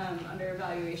diseases under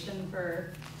evaluation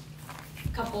for a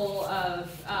couple of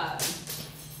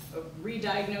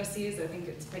re-diagnoses. I think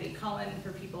it's pretty common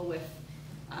for people with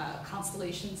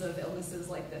constellations of illnesses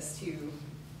like this to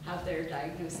have their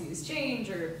diagnoses change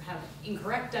or have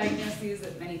incorrect diagnoses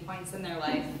at many points in their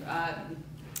life.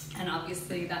 And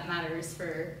obviously that matters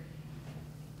for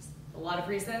a lot of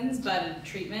reasons, but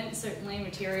treatment certainly,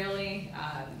 materially,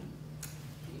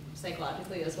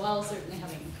 psychologically as well, certainly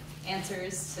having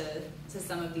answers to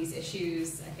some of these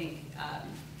issues. I think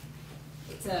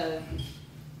it's a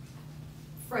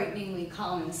frighteningly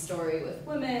common story with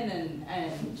women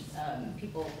and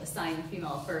people assigned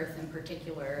female birth in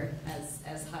particular. As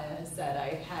Chaia has said,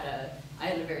 I had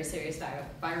a very serious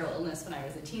viral illness when I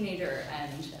was a teenager,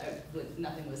 and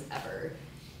nothing was ever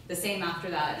the same after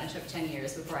that, and it took 10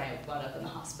 years before I wound up in the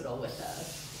hospital with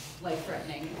a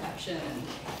life-threatening infection and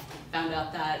found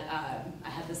out that I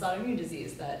had this autoimmune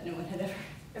disease that no one had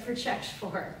ever checked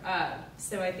for.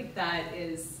 So I think that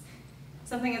is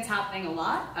something that's happening a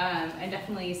lot, and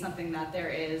definitely something that there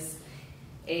is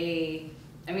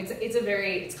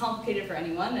it's complicated for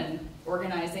anyone, and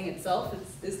organizing itself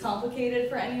is complicated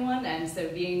for anyone, and so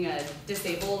being a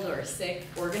disabled or sick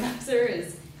organizer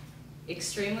is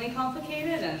extremely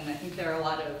complicated, and I think there are a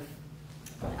lot of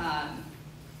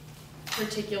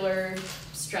particular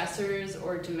stressors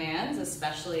or demands,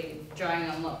 especially drawing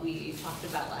on what we talked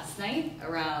about last night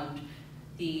around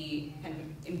the kind of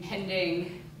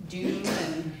impending doom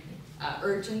and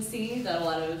urgency that a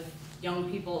lot of young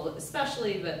people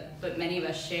especially, but many of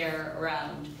us share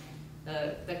around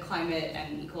the climate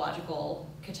and ecological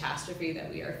catastrophe that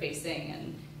we are facing,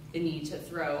 and the need to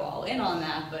throw all in on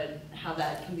that, but how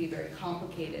that can be very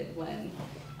complicated when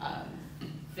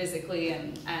physically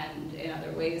and in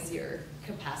other ways your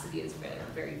capacity is very,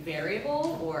 very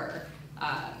variable, or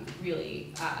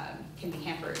really can be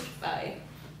hampered by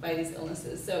these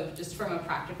illnesses. So just from a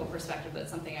practical perspective,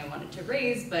 that's something I wanted to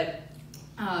raise, but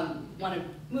want to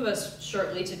move us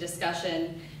shortly to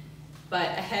discussion.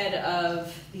 But ahead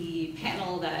of the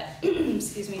panel that,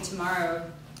 excuse me, tomorrow,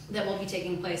 that will be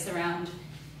taking place around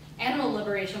animal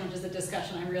liberation, which is a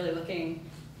discussion I'm really looking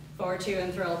forward to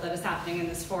and thrilled that is happening in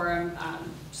this forum.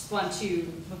 Just want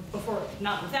to,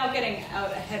 without getting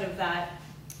out ahead of that,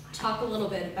 talk a little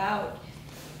bit about,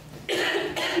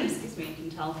 excuse me, you can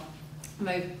tell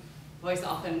my voice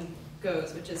often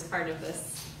goes, which is part of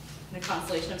this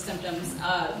constellation of symptoms.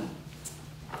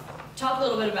 Talk a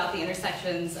little bit about the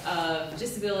intersections of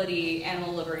disability,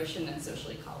 animal liberation, and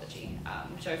social ecology,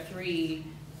 which are three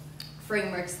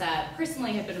frameworks that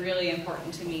personally have been really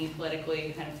important to me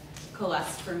politically, kind of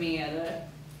coalesced for me at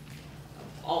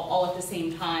all at the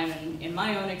same time, and in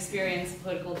my own experience,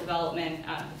 political development.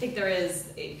 I think there is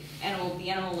the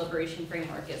animal liberation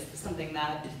framework is something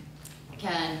that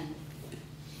can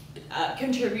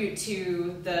contribute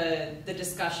to the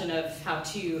discussion of how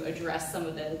to address some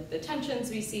of the tensions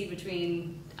we see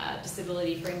between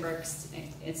disability frameworks,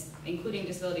 including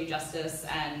disability justice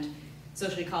and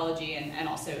social ecology and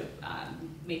also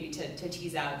maybe to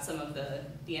tease out some of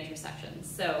the intersections.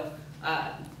 So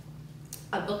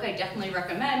a book I definitely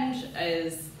recommend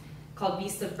is called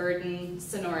Beasts of Burden.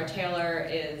 Sonora Taylor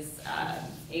is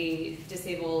a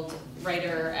disabled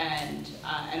writer and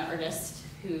an artist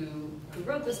who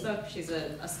wrote this book. She's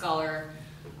a scholar,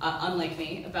 unlike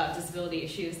me, about disability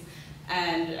issues,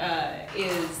 and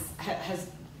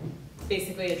has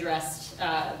basically addressed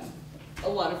a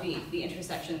lot of the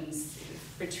intersections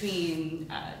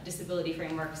between disability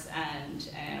frameworks and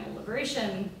animal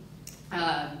liberation.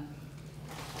 To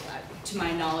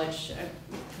my knowledge,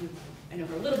 I know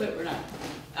her a little bit, we're not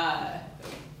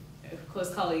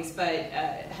close colleagues, but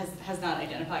has not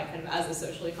identified kind of as a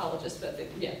social ecologist, but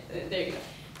yeah, there you go.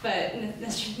 But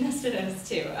Nesta knows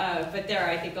too. But there are,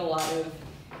 I think, a lot of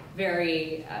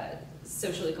very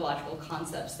social ecological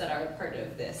concepts that are part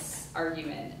of this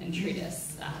argument and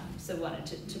treatise. So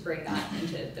wanted to bring that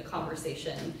into the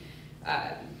conversation.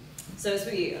 So as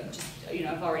we,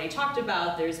 I've already talked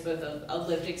about, there's both a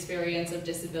lived experience of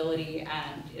disability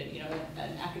and,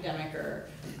 an academic or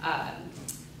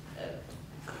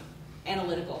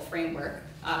analytical framework.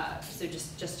 So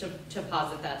just to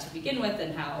posit that to begin with,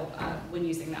 and how when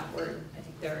using that word, I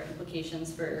think there are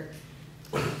implications for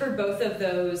both of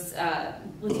those.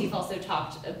 Lateef also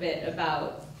talked a bit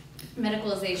about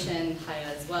medicalization, Chaia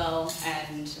as well,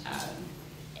 and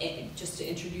just to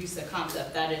introduce a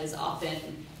concept that is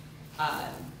often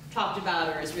talked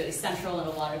about or is really central in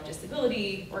a lot of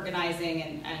disability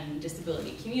organizing and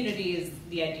disability communities,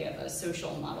 the idea of a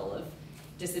social model of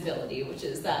disability, which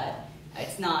is that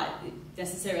it's not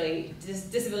necessarily,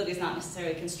 disability is not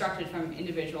necessarily constructed from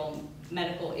individual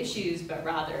medical issues, but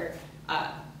rather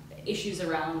issues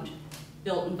around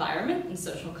built environment and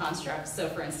social constructs. So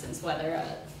for instance, whether a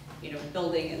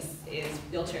building is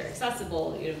wheelchair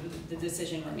accessible, the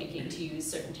decision we're making to use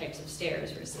certain types of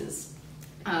stairs versus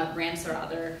ramps or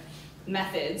other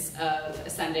methods of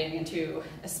ascending into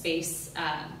a space,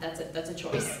 that's a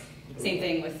choice. Same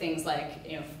thing with things like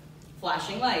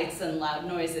flashing lights and loud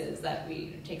noises that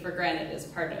we take for granted as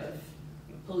part of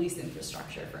police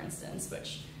infrastructure, for instance,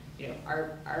 which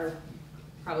are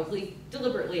probably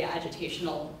deliberately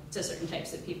agitational to certain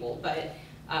types of people, but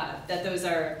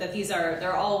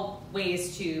they're all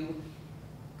ways to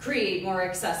create more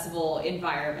accessible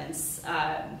environments,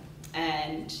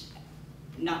 and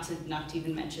not to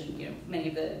even mention many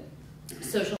of the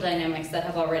social dynamics that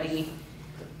have already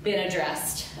been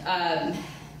addressed.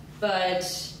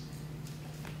 But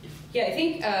yeah, I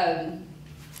think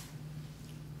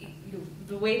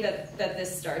the way that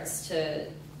this starts to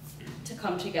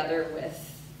come together with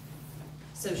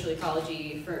social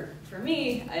ecology for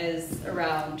me is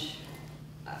around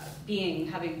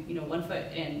having one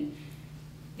foot in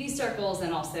these circles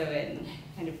and also in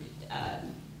kind of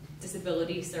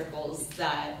disability circles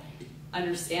that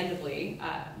understandably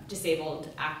disabled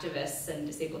activists and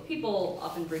disabled people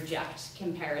often reject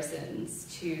comparisons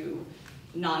to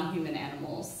non-human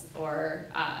animals or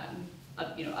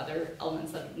other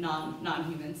elements of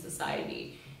non-human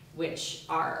society, which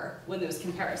are, when those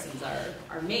comparisons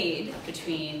are made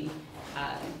between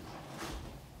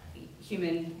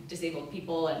human disabled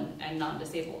people and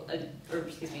non-disabled,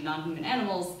 non-human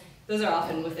animals, those are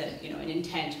often with an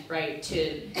intent, right,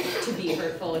 to be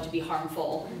hurtful, to be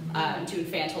harmful, to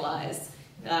infantilize.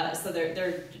 So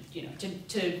they're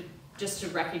to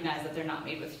recognize that they're not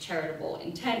made with charitable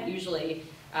intent usually,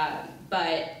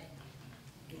 but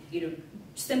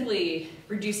simply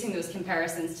reducing those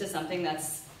comparisons to something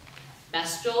that's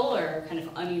bestial or kind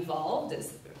of unevolved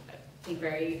is, I think,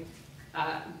 very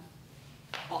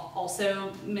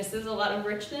also misses a lot of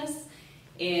richness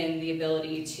in the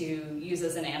ability to use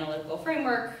as an analytical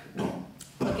framework,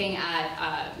 looking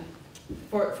at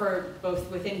for both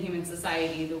within human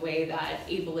society the way that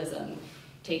ableism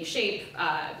takes shape,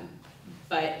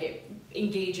 but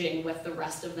engaging with the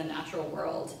rest of the natural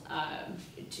world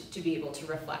to be able to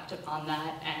reflect upon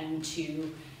that and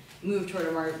to move toward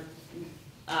a more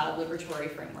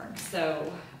liberatory framework.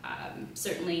 So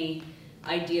certainly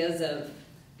ideas of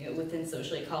within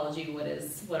social ecology,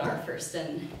 what are first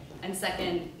and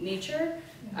second nature,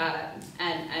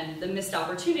 and the missed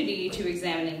opportunity to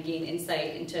examine and gain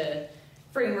insight into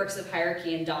frameworks of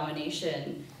hierarchy and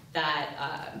domination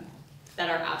that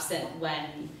are absent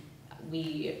when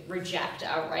we reject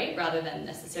outright rather than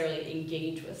necessarily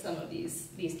engage with some of these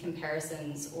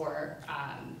comparisons or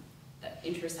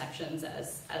intersections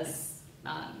as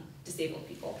disabled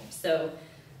people. So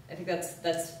I think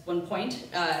that's one point.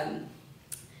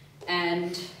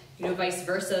 And vice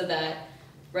versa, that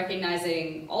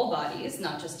recognizing all bodies,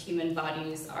 not just human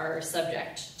bodies, are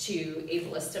subject to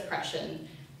ableist oppression,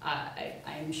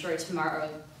 I'm sure tomorrow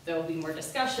there will be more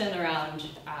discussion around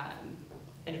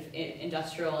kind of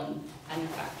industrial and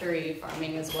factory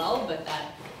farming as well, but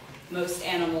that most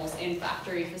animals in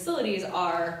factory facilities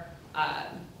are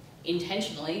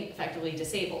intentionally, effectively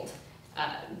disabled.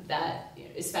 That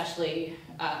especially,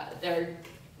 there are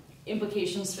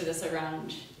implications for this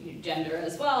around gender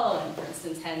as well, and for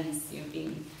instance, hens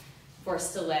being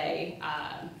forced to lay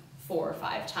 4 or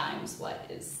 5 times what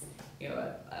is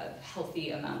a healthy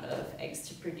amount of eggs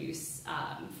to produce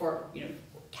for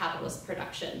capitalist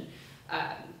production.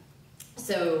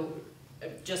 So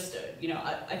just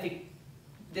I think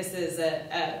this is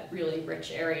a really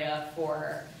rich area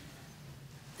for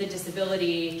the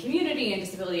disability community and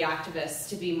disability activists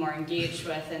to be more engaged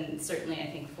with, and certainly I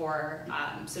think for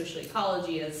social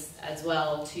ecology as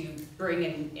well, to bring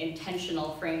an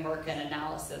intentional framework and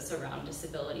analysis around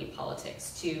disability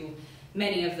politics to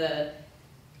many of the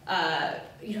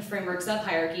frameworks of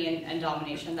hierarchy and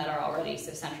domination that are already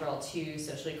so central to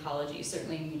social ecology.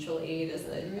 Certainly mutual aid is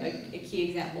a key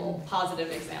example,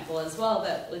 positive example as well,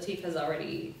 that Lateef has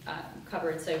already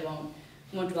covered, so I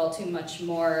won't dwell too much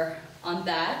more on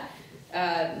that.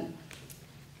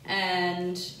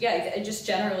 And yeah, I just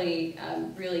generally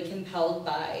really compelled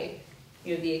by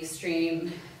the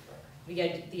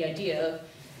idea of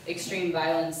extreme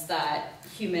violence that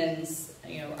humans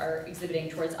are exhibiting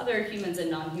towards other humans and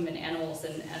non-human animals,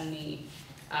 and the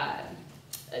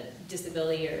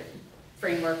disability or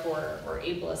framework or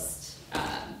ableist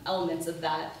elements of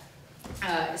that,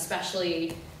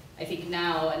 especially I think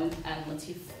now, and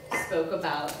Lateef spoke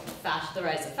about the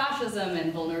rise of fascism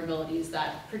and vulnerabilities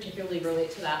that particularly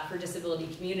relate to that for disability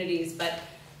communities, but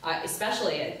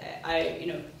especially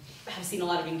I have seen a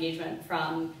lot of engagement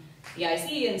from the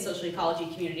ISE and social ecology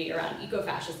community around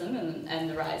ecofascism and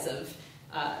the rise of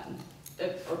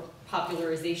or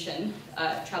popularization,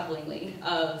 troublingly,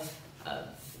 of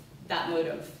that mode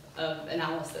of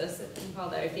analysis, if you can call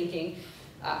that, or thinking,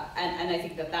 and I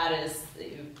think that is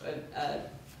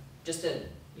just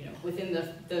within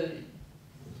the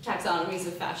taxonomies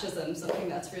of fascism, something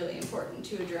that's really important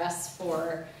to address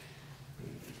for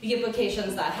the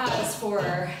implications that has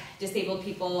for disabled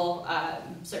people.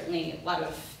 Certainly a lot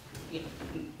of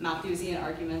Malthusian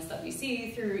arguments that we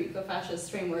see through eco-fascist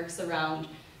frameworks around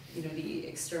the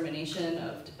extermination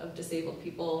of disabled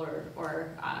people or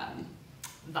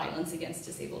violence against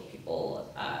disabled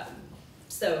people.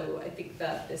 So I think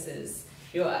that this is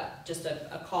just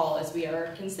a call as we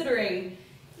are considering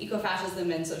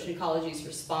ecofascism and social ecology's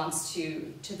response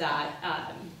to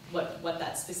that, what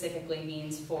that specifically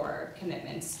means for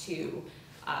commitments to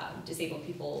disabled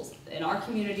people in our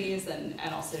communities, and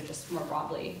also just more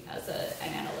broadly as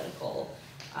an analytical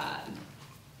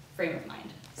frame of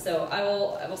mind. So I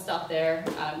will stop there.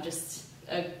 Just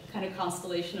a kind of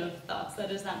constellation of thoughts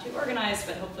that is not too organized,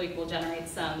 but hopefully will generate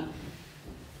some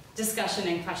discussion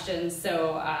and questions.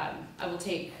 So I'll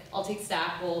take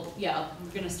stack. We're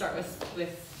going to start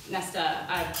with Nesta.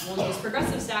 We'll use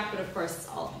progressive stack, but of course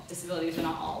all disabilities are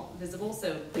not all visible,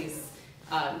 so please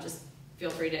just feel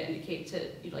free to indicate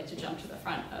you'd like to jump to the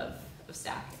front of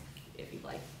stack if you'd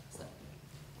like. So.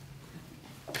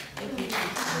 Thank you.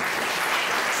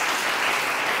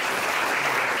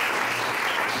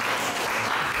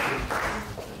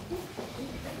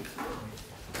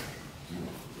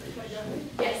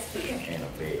 Yes,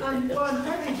 please. Well, I'm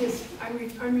partly just,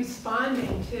 I'm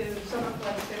responding to some of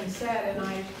what's been said, and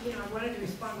I wanted to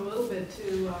respond a little bit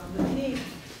to Lateef,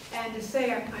 and to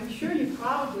say, I'm sure you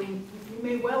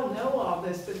may well know all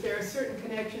this, but there are certain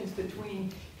connections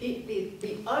between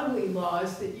the ugly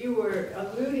laws that you were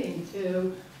alluding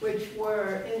to, which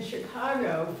were in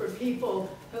Chicago for people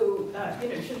who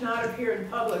should not appear in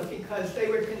public because they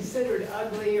were considered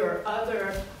ugly or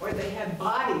other, or they had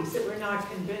bodies that were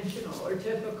not conventional or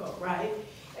typical, right?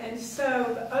 And so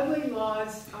the ugly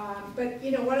laws, but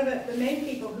one of the main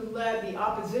people who led the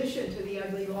opposition to the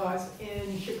ugly laws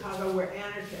in Chicago were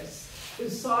anarchists, who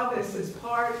saw this as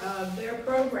part of their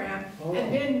program,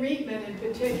 and Ben Reitman in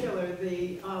particular,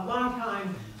 the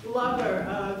longtime lover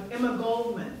of Emma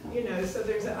Goldman. So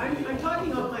there's I'm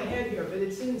talking off my head here, but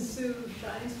it's in Sue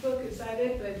Shine's book, is that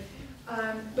it?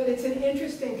 But it's an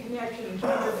interesting connection in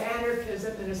terms of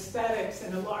anarchism and aesthetics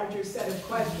and a larger set of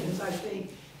questions, I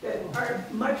think, that are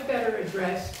much better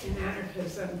addressed in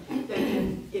anarchism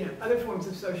than in other forms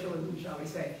of socialism, shall we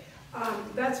say.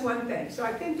 That's one thing. So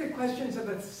I think there are questions of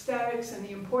aesthetics and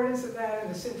the importance of that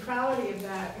and the centrality of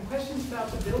that, and questions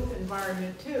about the built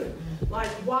environment too.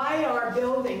 Like, why are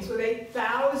buildings with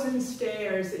 8,000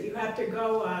 stairs that you have to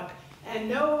go up and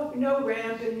no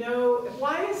ramp and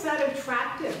why is that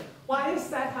attractive? Why is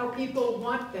that how people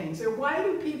want things? Or why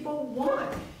do people want,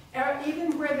 or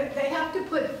even where they have to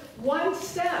put one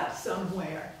step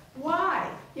somewhere?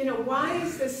 Why? You know, why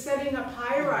is this setting up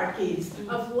hierarchies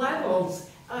of levels,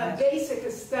 basic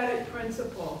aesthetic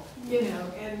principle, you know,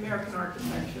 in American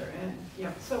architecture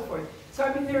and so forth. So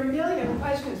I mean, there are a million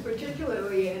questions,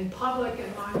 particularly in public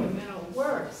and monumental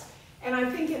works. And I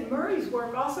think in Murray's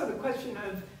work, also the question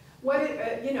of what,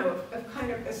 you know, of kind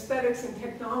of aesthetics and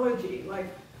technology, like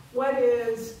what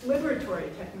is liberatory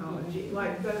technology,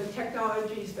 like the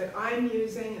technologies that I'm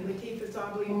using and Lateef is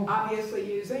obviously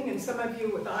using, and some of you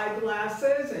with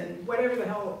eyeglasses and whatever the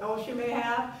hell else you may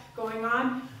have going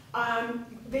on.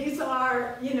 These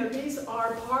are, you know, these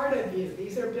are part of you.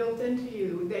 These are built into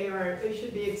you. They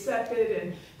should be accepted,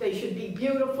 and they should be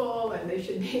beautiful, and they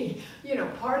should be, you know,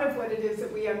 part of what it is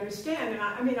that we understand. And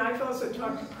I mean, I've also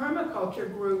talked to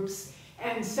permaculture groups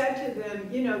and said to them,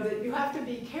 you know, that you have to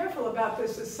be careful about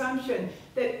this assumption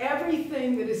that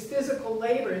everything that is physical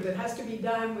labor that has to be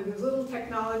done with as little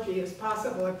technology as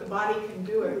possible, if the body can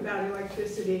do it without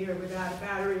electricity or without a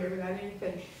battery or without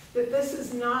anything, that this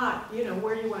is not, you know,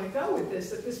 where you want to go with this,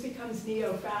 that this becomes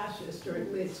neo-fascist, or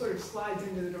it sort of slides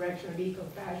into the direction of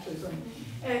eco-fascism.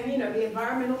 And, you know, the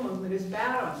environmental movement is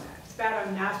bad on that. It's bad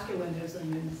on masculinism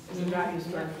and the value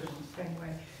structures the same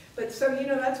way. But so, you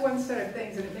know, that's one set of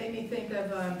things, and it made me think of,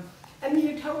 and the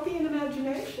utopian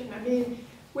imagination, I mean,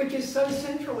 which is so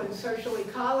central in social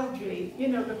ecology. You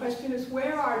know, the question is,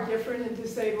 where are different and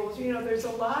disabled? You know, there's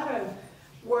a lot of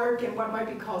work in what might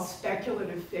be called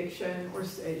speculative fiction, or,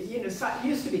 you know,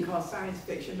 used to be called science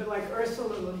fiction, but like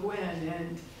Ursula Le Guin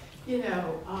and, you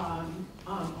know,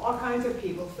 all kinds of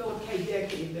people, Philip K.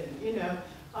 Dick even, you know,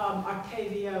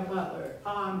 Octavia Butler,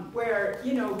 where,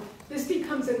 you know, this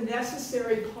becomes a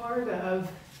necessary part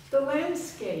of the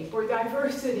landscape or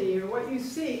diversity or what you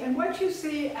see, and what you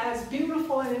see as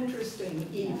beautiful and interesting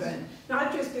even,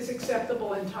 not just as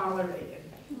acceptable and tolerated,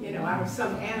 you know, out of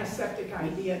some antiseptic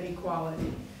idea of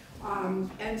equality.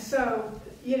 And so,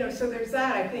 you know, so there's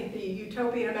that, I think, the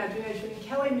utopian imagination. And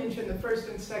Kelly mentioned the first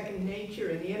and second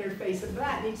nature, and the interface of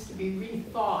that needs to be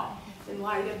rethought in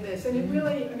light of this. And it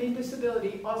really, I mean,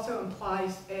 disability also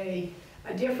implies a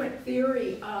different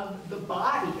theory of the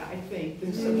body, I think,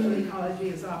 than social ecology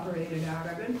is operated out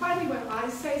of. And finally, when I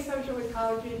say social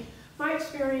ecology, my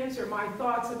experience or my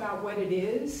thoughts about what it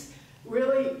is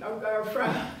really are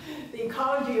from the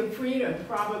ecology of freedom,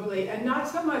 probably, and not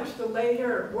so much the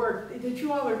later work that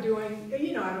you all are doing,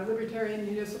 you know, out of libertarian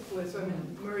municipalism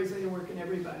and Murray's later work in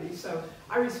everybody. So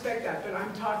I respect that, but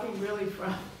I'm talking really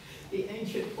from the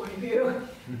ancient point of view.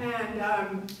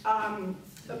 And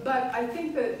but I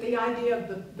think that the idea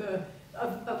of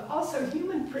of also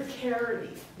human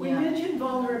precarity. We mentioned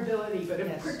vulnerability, but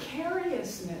of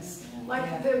precariousness,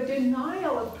 like the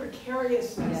denial of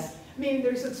precariousness. I mean,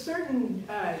 there's a certain,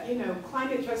 you know,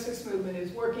 climate justice movement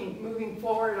is moving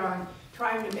forward on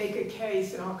trying to make a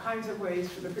case in all kinds of ways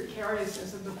for the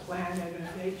precariousness of the planet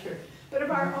and nature. But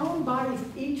of our own bodies,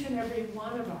 each and every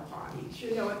one of our bodies,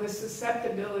 you know, and the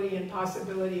susceptibility and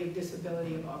possibility of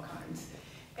disability of all kinds.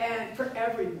 And for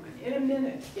everyone, in a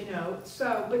minute, you know.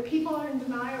 So, but people are in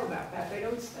denial about that. They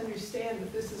don't understand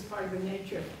that this is part of the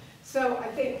nature. So I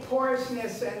think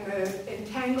porousness and the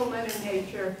entanglement in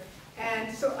nature.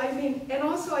 And so, I mean, and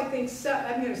also I think,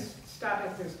 I'm going to stop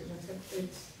at this because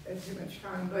it's too much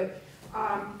time, but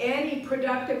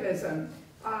anti-productivism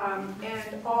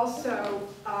and also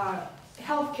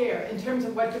healthcare in terms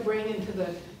of what to bring into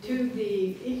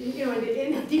you know,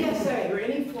 in DSA or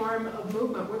any form of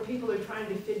movement where people are trying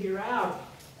to figure out,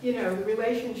 you know, the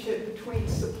relationship between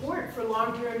support for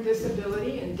long-term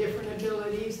disability and different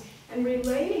abilities, and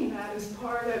relating that as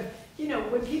part of, you know,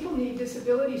 when people need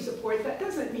disability support, that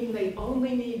doesn't mean they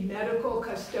only need medical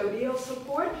custodial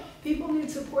support. People need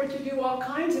support to do all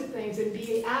kinds of things and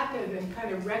be active and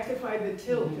kind of rectify the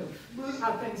tilt of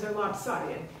how things are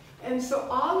lopsided. And so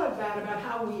all of that about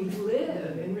how we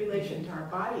live in relation to our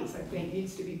bodies, I think,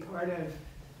 needs to be part of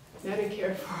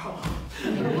Medicare for all,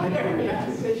 or whatever your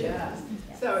position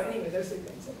is. So anyway, those are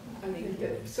things that I think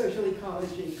that social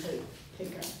ecology could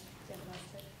take up.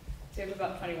 So we have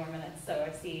about 20 more minutes, so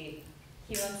I see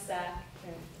Hugh on stack.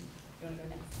 You want to go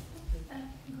next?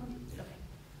 Okay.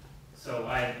 So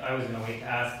I was going to wait to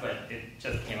ask, but it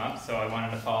just came up, so I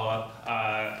wanted to follow up.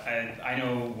 I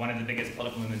know one of the biggest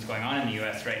political movements going on in the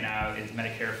US right now is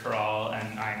Medicare for All,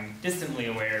 and I'm distantly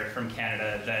aware from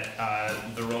Canada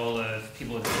that the role of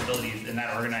people with disabilities in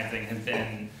that organizing has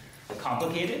been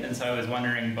complicated, and so I was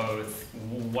wondering both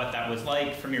what that was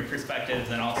like from your perspectives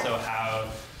and also how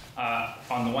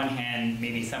on the one hand,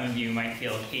 maybe some of you might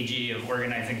feel cagey of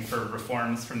organizing for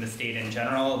reforms from the state in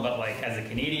general, but like as a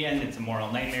Canadian, it's a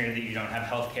moral nightmare that you don't have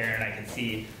health care, and I can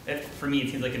see that for me it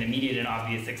seems like an immediate and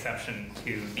obvious exception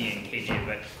to being cagey,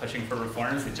 but pushing for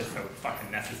reforms is just so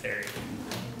fucking necessary.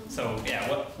 So yeah,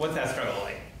 what's that struggle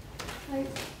like?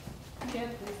 Yeah,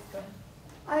 please go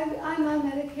ahead. I'm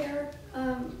on Medicare,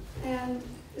 and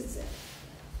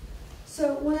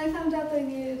so when I found out that I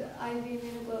needed IV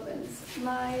immunoglobulins,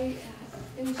 my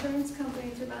insurance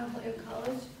company through McLeod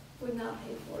College would not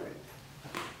pay for it.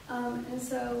 And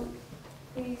so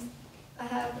I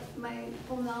have my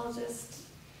pulmonologist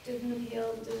did an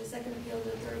appeal, did a second appeal,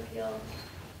 did a third appeal,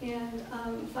 and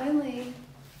finally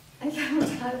I found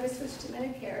out if I switched to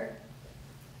Medicare,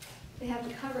 they have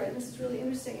to cover it. And this is really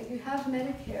interesting. If you have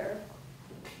Medicare,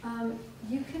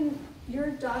 your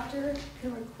doctor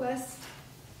can request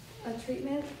a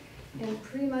treatment and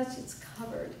pretty much it's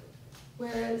covered.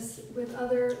 Whereas with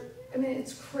other, I mean,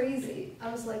 it's crazy.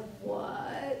 I was like,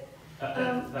 what?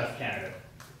 That's Canada.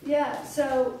 Yeah,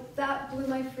 so that blew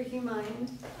my freaking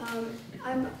mind.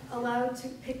 I'm allowed to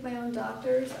pick my own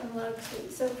doctors. I'm allowed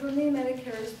to, so for me,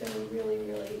 Medicare has been really,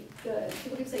 really good.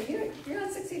 People keep saying, you're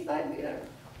not 65,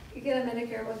 you get a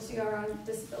Medicare once you are on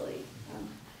disability.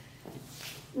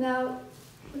 Now,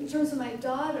 in terms of my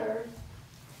daughter,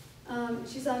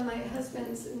 she's on my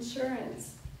husband's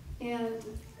insurance, and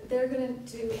they're going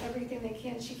to do everything they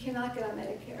can. She cannot get on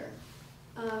Medicare.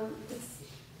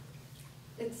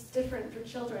 It's different for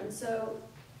children. So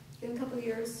in a couple of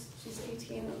years, she's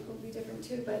 18, it'll be different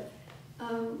too. But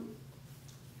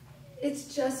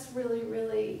it's just really,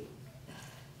 really,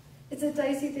 it's a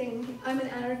dicey thing. I'm an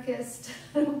anarchist.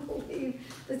 I don't believe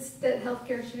that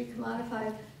healthcare should be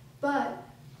commodified. But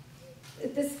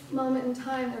at this moment in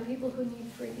time, there are people who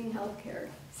need freaking healthcare.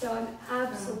 So I'm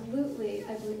absolutely,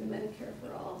 I believe in Medicare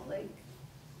for all. Like,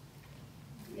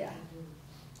 yeah,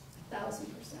 1,000%.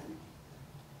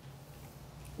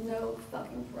 No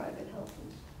fucking private health.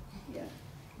 Yeah.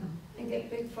 And get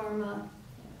big pharma.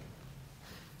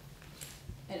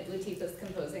 And Lateef is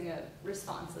composing a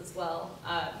response as well.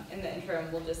 In the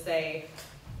interim, we'll just say,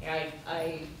 I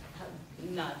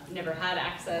have never had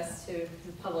access to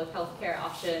the public health care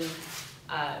option.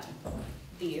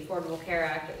 The Affordable Care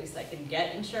Act, at least I can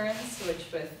get insurance,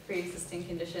 which with pre-existing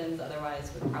conditions otherwise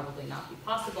would probably not be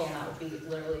possible, and that would be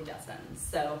literally death sentence.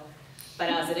 So, but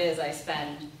as it is, I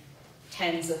spend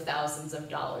tens of thousands of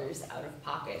dollars out of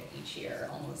pocket each year,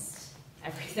 almost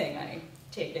everything I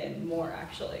take in, more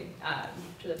actually,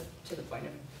 to the point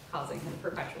of causing him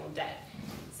perpetual debt.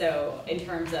 So in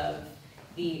terms of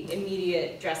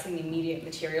addressing the immediate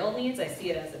material needs, I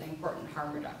see it as an important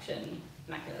harm reduction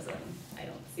mechanism. I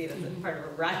don't see it as a part of a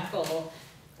radical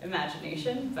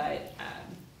imagination, but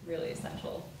really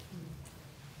essential.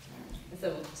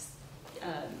 So I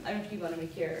don't know if you want to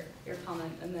make your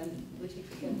comment, and then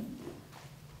Lateef again.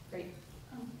 Great.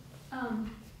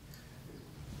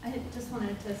 I just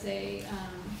wanted to say,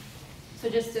 so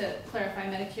just to clarify,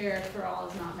 Medicare for all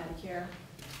is not Medicare.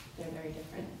 They're very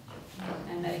different.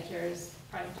 And Medicare is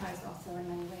privatized also in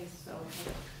many ways, so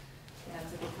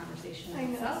that's a good conversation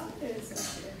in itself. It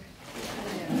is.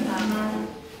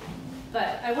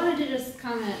 But I wanted to just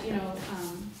comment,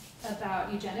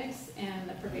 about eugenics and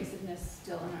the pervasiveness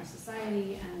still in our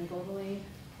society and globally.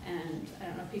 And I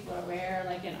don't know if people are aware,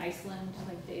 like in Iceland,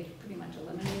 like they've pretty much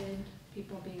eliminated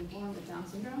people being born with Down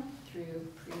syndrome through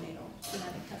prenatal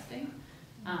genetic testing.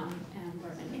 And we're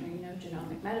entering,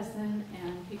 genomic medicine,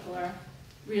 and people are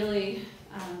really,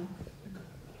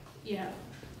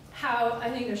 how I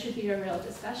think there should be a real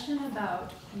discussion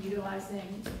about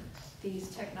utilizing these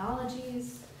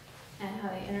technologies and how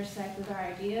they intersect with our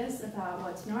ideas about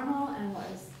what's normal and what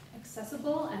is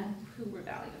accessible and who we're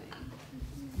valuing.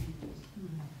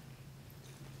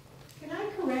 Can I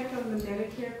correct on the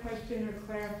Medicare question or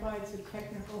clarify? It's a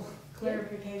technical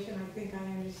clarification. I think I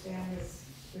understand this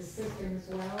system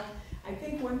as well. I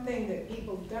think one thing that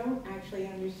people don't actually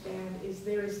understand is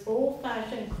there's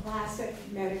old-fashioned classic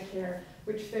Medicare,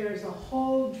 which there's a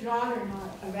whole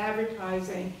juggernaut of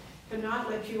advertising to not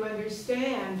let you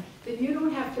understand that you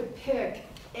don't have to pick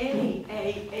any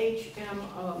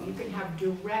HMO. You can have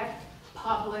direct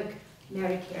public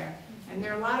Medicare. And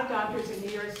there are a lot of doctors in New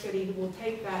York City who will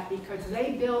take that because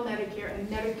they bill Medicare and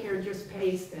Medicare just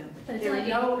pays them. But it's there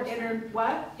only are no 80%.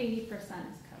 what? 80% is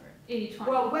covered. 80-20.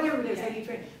 Well, whatever it is,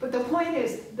 80-20. But the point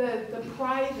is, the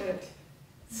private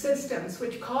systems,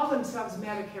 which call themselves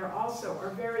Medicare also,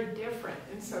 are very different.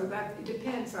 And so that it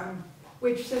depends on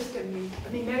which system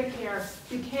Medicare,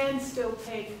 you can still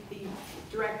take the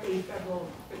direct federal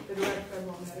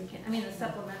Medicare. I mean, the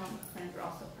supplemental plans are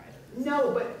also private.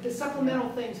 No, but the supplemental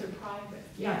things are private.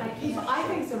 Yeah, I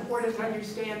think it's important to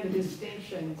understand the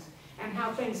distinctions and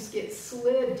how things get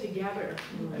slid together.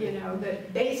 You know,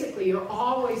 that basically you're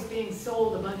always being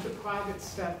sold a bunch of private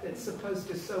stuff that's supposed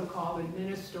to so-called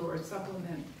administer or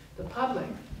supplement the public,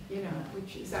 you know,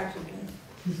 which is actually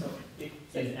So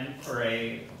is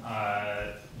M4A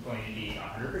going to be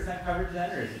 100% coverage then,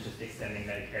 or is it just extending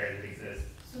Medicare as it exists?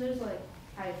 So there's like,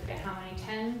 I forget how many,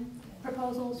 10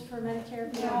 proposals for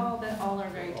Medicare for all that all are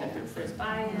very different. There's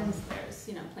buy-ins, there's,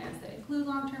 you know, plans that include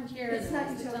long-term care. It's not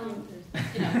there's its utopian. own,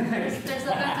 you know,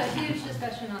 that's a huge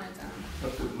discussion on its own.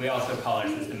 But we also call our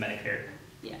system Medicare.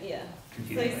 Yeah. Yeah. So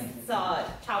Confusingly. it's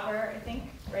Chopper, I think,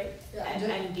 right? Yeah.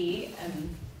 And MD,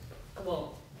 and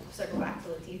we'll circle back to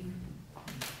Lateef.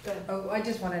 Oh, I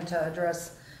just wanted to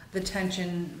address the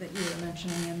tension that you were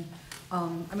mentioning,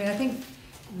 and I mean, I think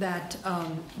that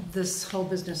this whole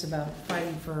business about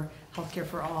fighting for healthcare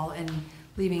for all and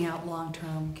leaving out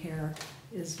long-term care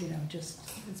is, you know, just,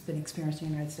 it's been experienced in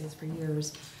the United States for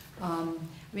years. I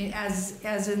mean,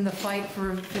 as in the fight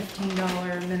for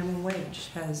 $15 minimum wage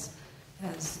has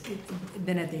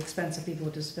been at the expense of people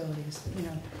with disabilities, you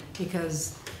know,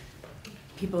 because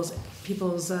people's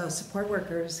support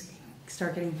workers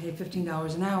start getting paid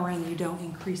 $15 an hour and you don't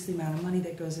increase the amount of money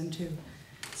that goes into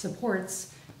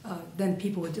supports, then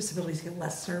people with disabilities get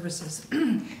less services.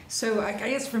 So I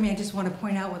guess for me, I just want to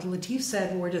point out what Lateef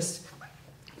said, or just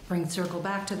circle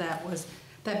back to that, was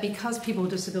that because people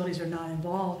with disabilities are not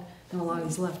involved in a lot of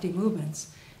these lefty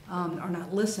movements, are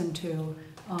not listened to,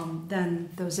 then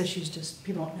those issues just,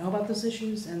 people don't know about those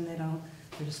issues and they're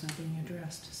just not being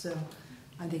addressed. So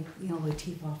I think, you know,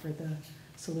 Lateef offered the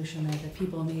solution there, that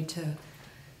people need to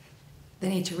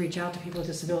reach out to people with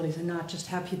disabilities and not just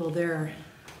have people there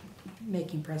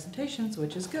making presentations,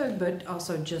 which is good, but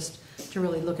also just to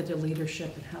really look at their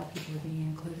leadership and how people are being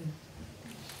included.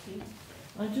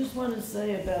 I just want to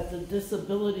say about the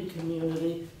disability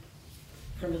community,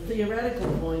 from a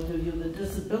theoretical point of view, the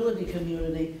disability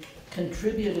community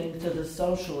contributing to the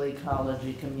social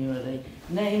ecology community,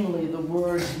 namely the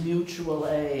words mutual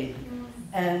aid.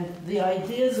 And the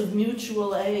ideas of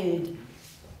mutual aid,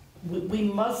 we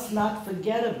must not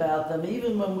forget about them.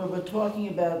 Even when we were talking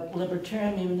about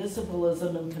libertarian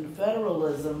municipalism and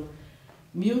confederalism,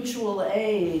 mutual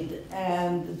aid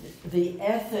and the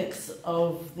ethics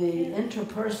of the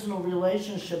interpersonal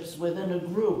relationships within a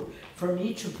group, from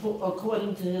each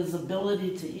according to his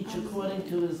ability to each according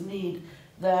to his need,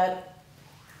 that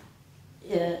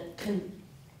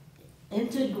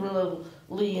integrally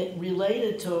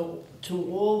related to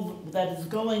all that is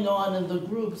going on in the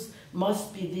groups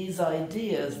must be these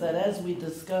ideas, that as we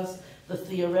discuss the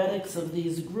theoretics of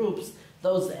these groups,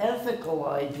 those ethical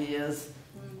ideas,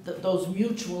 those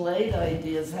mutual aid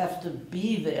ideas have to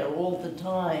be there all the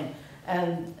time.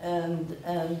 And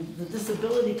the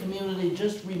disability community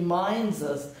just reminds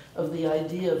us of the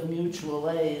idea of mutual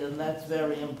aid, and that's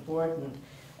very important.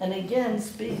 And again,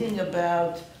 speaking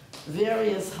about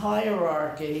various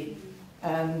hierarchy,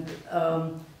 and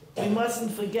we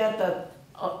mustn't forget that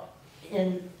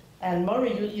and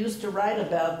Murray used to write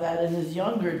about that in his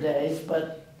younger days,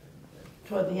 but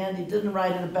toward the end he didn't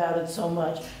write about it so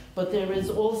much. But there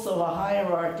is also a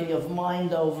hierarchy of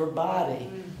mind over body.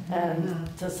 And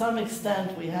to some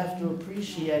extent we have to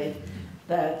appreciate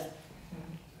that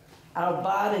our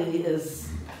body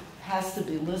has to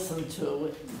be listened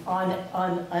to on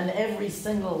every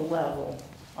single level,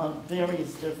 on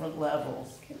various different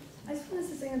levels. I just want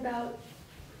to say something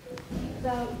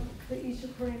about each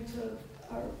according to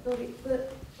our ability.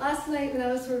 But last night when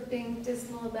I was sort of being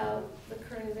dismal about the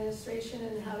current administration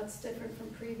and how it's different from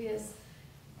previous,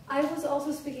 I was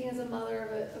also speaking as a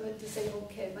mother of a disabled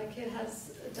kid. My kid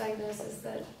has a diagnosis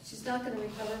that she's not going to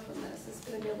recover from this. It's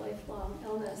going to be a lifelong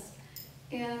illness.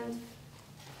 And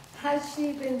had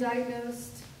she been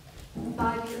diagnosed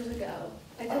 5 years ago,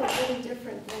 I feel really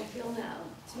different than I feel now.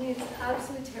 To me, it's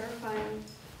absolutely terrifying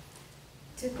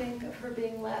to think of her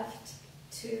being left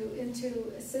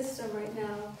into a system right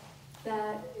now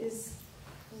that is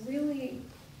really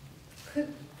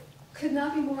could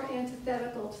not be more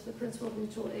antithetical to the principle of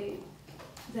mutual aid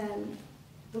than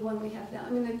the one we have now. I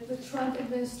mean, the Trump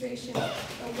administration,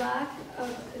 the lack of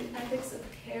an ethics of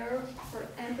care, for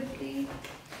empathy,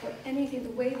 for anything,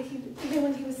 the way that he, even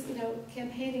when he was, you know,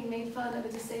 campaigning, made fun of a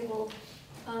disabled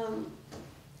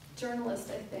journalist,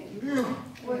 I think,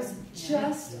 was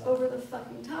just over the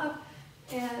fucking top.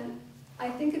 And I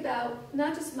think about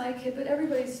not just my kid, but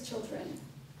everybody's children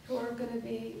who are going to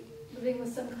be living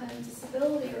with some kind of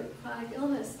disability or chronic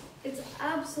illness. It's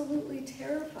absolutely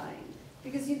terrifying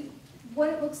because what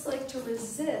it looks like to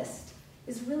resist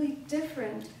is really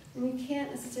different when you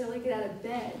can't necessarily get out of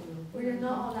bed, where you're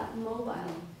not all that mobile,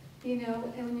 you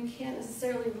know, and when you can't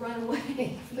necessarily run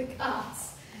away from the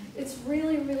cops. It's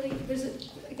really, really,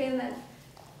 again, that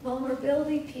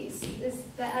vulnerability piece is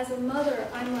that as a mother,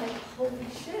 I'm like, holy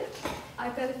shit,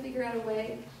 I've got to figure out a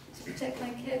way to protect my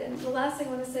kid. And the last thing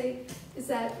I want to say is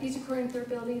that, each according to their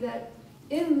ability, that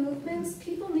in movements,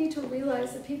 people need to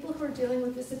realize that people who are dealing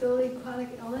with disability, chronic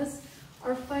illness,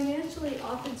 are financially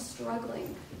often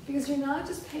struggling, because you're not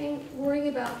just worrying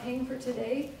about paying for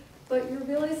today, but you're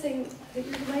realizing that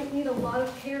you might need a lot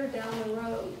of care down the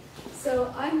road.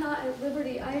 So I'm not at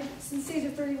liberty. Since the age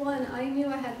of 31, I knew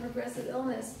I had progressive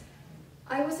illness.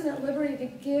 I wasn't at liberty to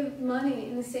give money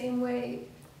in the same way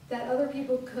that other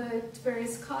people could to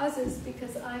various causes,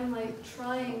 because I'm like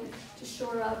trying to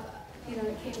shore up, you know,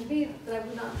 it came to be that I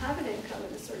would not have an income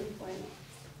at a certain point.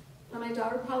 And my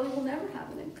daughter probably will never have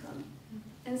an income.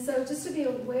 And so just to be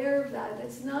aware of that,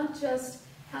 it's not just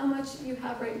how much you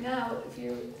have right now if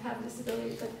you have a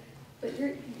disability, but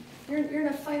you're in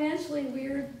a financially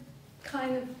weird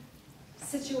kind of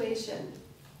situation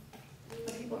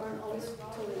that people aren't always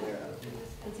totally aware of.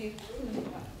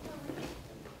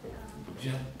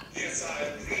 Yes, I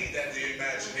agree that the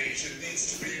imagination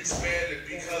needs to be expanded,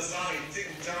 because I think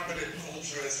dominant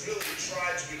culture has really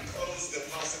tried to enclose the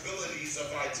possibilities of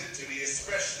identity,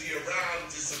 especially around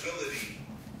disability.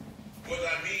 What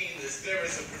I mean is there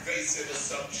is a pervasive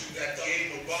assumption that the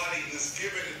able body was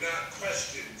given and not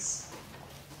questions.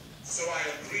 So I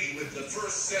agree with the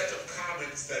first set of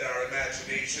comments that our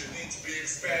imagination needs to be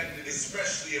expanded,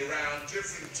 especially around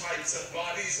different types of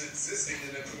bodies existing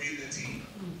in a community.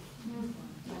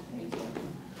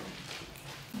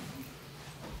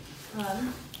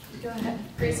 Go ahead.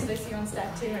 Grace, did I see you on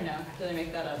stack too, or no? Did I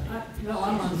make that up? No,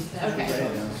 I'm on staff. Okay.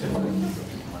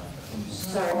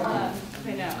 Sorry.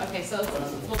 Okay, no. Okay, so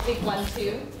we'll take 1,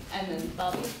 2, and then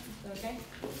Bobby. Is that okay?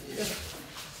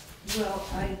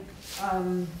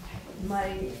 Well,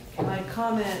 my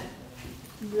comment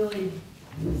really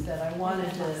is that I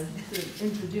wanted to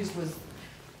introduce was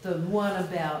the one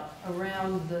about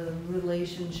around the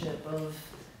relationship of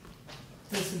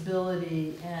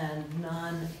disability and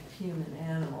non-human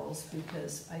animals,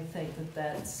 because I think that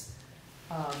that's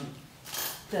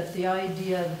that the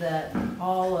idea that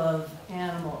all of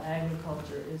animal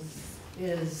agriculture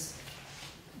is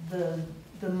the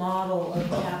model of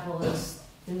capitalist,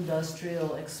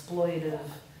 industrial, exploitive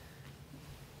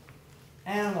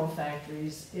animal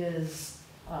factories is,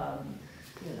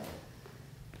 you know,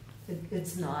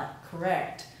 it's not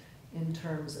correct in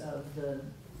terms of the,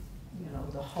 you know,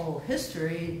 the whole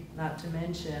history, not to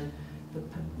mention the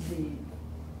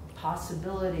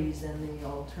possibilities and the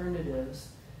alternatives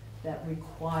that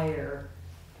require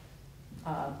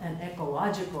an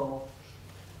ecological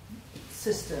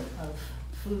system of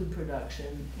food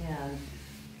production. And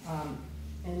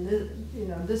you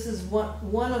know, this is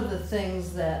one of the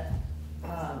things that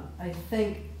I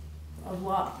think a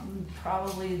lot,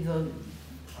 probably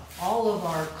all of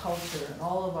our culture and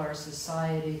all of our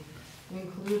society,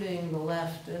 including the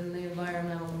left and the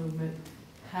environmental movement,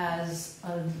 has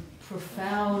a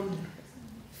profound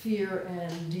fear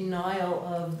and denial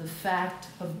of the fact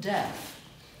of death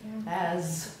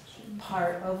as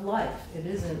part of life. It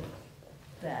isn't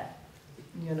that,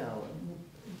 you know,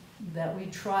 that we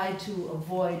try to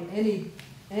avoid any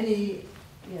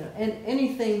you know,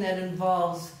 anything that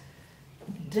involves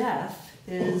death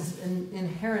is an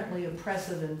inherently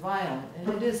oppressive and violent, and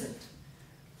it isn't.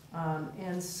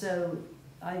 And so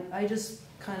I just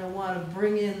kind of want to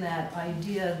bring in that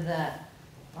idea that,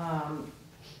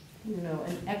 you know,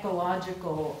 an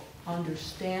ecological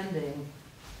understanding,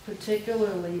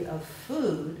 particularly of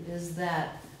food, is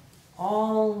that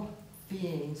all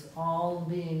beings,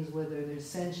 whether they're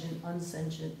sentient,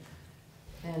 unsentient,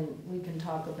 and we can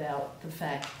talk about the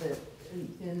fact that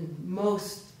in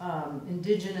most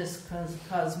indigenous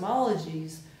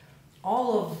cosmologies,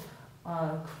 all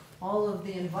of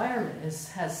the environment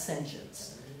has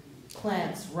sentience.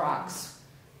 Plants, rocks,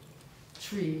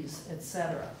 trees,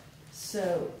 etc.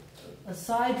 So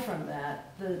aside from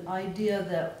that, the idea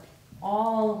that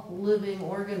all living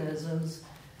organisms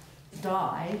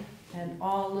die and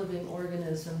all living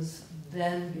organisms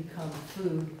then become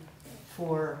food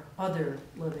for other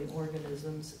living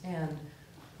organisms, and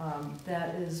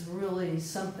that is really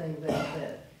something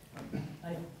that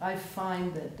I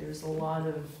find that there's a lot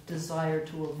of desire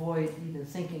to avoid even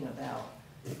thinking about.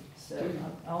 So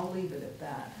I'll leave it at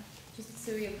that. Just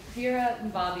so we have Vera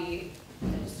and Bobby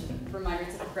Just a reminder,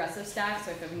 it's a progressive stack, so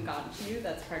if I haven't gotten to you,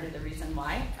 that's part of the reason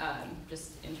why.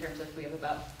 Just in terms of, we have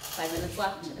about 5 minutes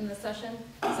left in this session.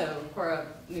 So Cora,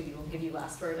 maybe we'll give you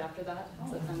last word after that.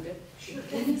 Does that sound good? Sure.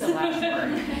 The last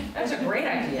word. That was a great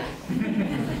idea.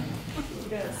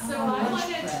 So I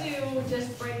wanted to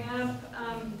just bring up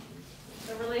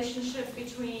the relationship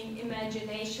between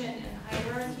imagination and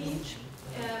hierarchy.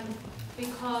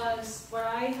 Because what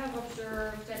I have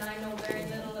observed, and I know very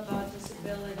little about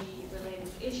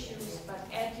disability-related issues, but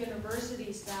at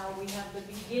universities now we have the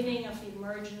beginning of the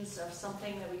emergence of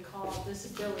something that we call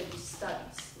disability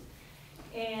studies.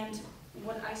 And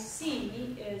what I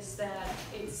see is that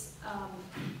it's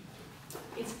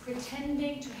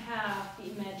pretending to have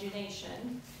the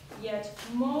imagination, yet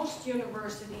most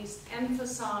universities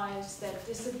emphasize that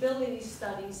disability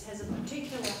studies has a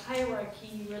particular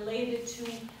hierarchy related to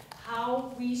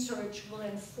how research will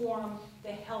inform the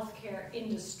healthcare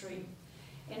industry.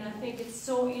 And I think it's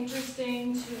so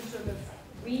interesting to sort of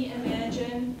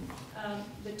reimagine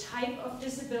the type of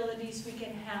disabilities we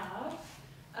can have,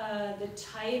 the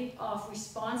type of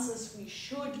responses we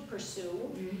should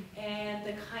pursue, and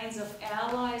the kinds of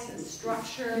allies and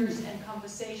structures and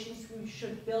conversations we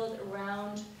should build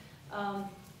around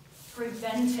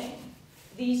preventing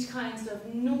these kinds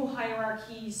of new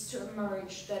hierarchies to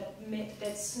emerge that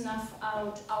snuff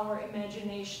out our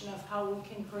imagination of how we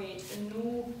can create a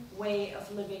new way of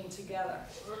living together.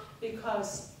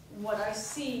 Because what I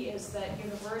see is that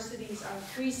universities are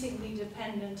increasingly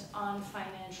dependent on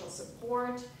financial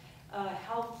support,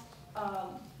 health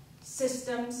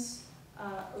systems,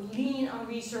 lean on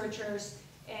researchers,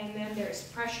 and then there's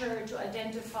pressure to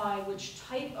identify which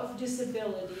type of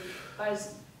disability,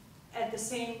 but at the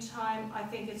same time, I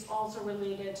think it's also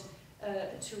related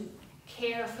to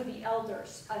care for the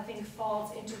elders. I think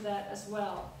falls into that as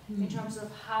well, in terms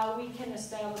of how we can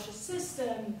establish a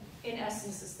system, in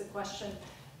essence is the question,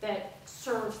 that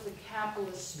serves the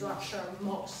capitalist structure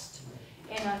most.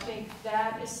 And I think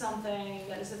that is something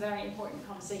that is a very important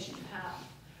conversation to have.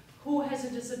 Who has a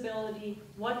disability?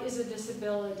 What is a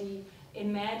disability?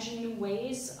 Imagine new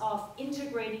ways of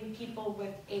integrating people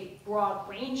with a broad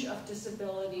range of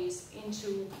disabilities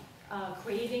into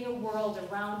creating a world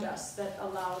around us that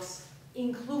allows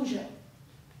inclusion,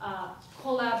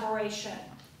 collaboration,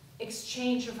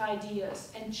 exchange of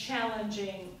ideas, and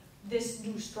challenging this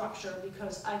new structure,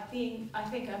 because I'm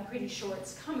pretty sure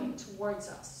it's coming towards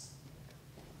us.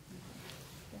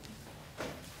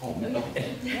 Oh,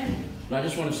 okay. I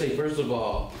just want to say, first of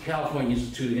all, California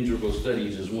Institute of Integral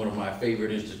Studies is one of my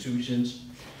favorite institutions,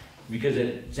 because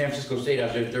at San Francisco State I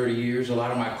was there 30 years. A lot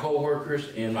of my coworkers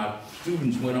and my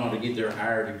students went on to get their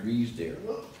higher degrees there.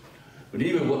 But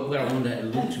even what I wanted to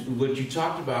allude to, what you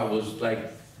talked about was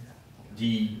like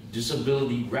the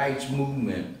disability rights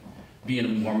movement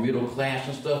being more middle class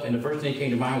and stuff. And the first thing that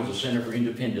came to mind was the Center for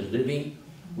Independent Living,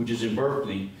 which is in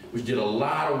Berkeley, which did a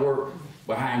lot of work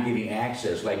behind getting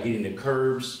access, like getting the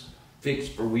curbs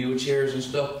fixed for wheelchairs and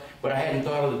stuff. But I hadn't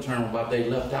thought of the term about they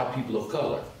left out people of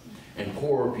color and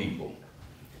poor people.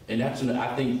 And that's,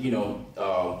 I think, you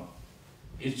know,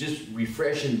 it's just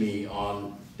refreshing me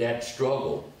on that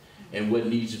struggle and what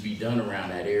needs to be done around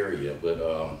that area. But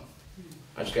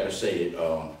I just got to say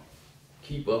it,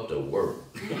 keep up the work.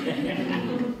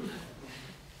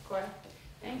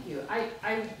 Thank you. I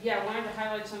wanted to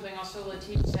highlight something also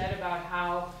Lateef said about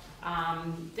how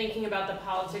thinking about the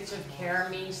politics of care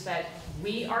means that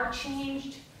we are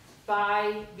changed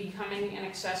by becoming an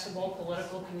accessible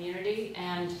political community,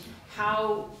 and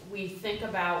how we think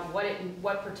about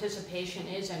what participation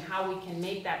is and how we can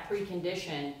make that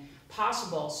precondition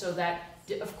possible so that,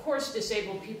 of course,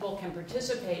 disabled people can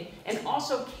participate, and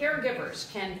also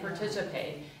caregivers can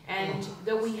participate. And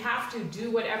that we have to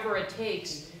do whatever it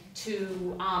takes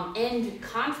to end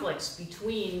conflicts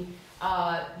between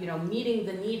meeting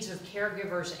the needs of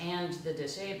caregivers and the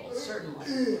disabled,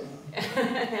 certainly.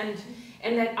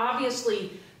 and that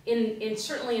obviously,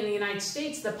 certainly in the United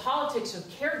States, the politics of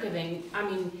caregiving, I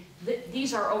mean,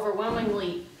 these are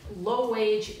overwhelmingly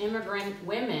low-wage immigrant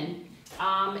women,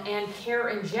 and care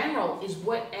in general is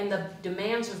and the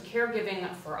demands of caregiving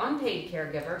for unpaid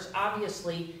caregivers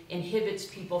obviously inhibits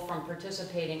people from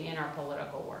participating in our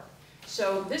political work.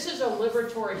 So this is a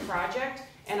liberatory project,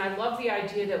 and I love the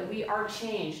idea that we are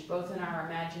changed both in our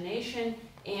imagination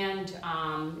and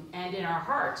in our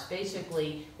hearts,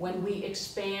 basically, when we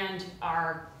expand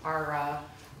our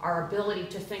ability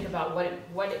to think about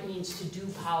what it means to do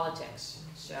politics.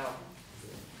 So.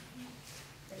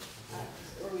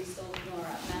 Are we still going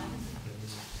around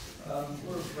now?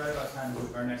 We're right about time.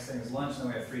 Our next thing is lunch, and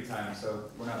then we have free time, so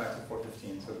we're not back to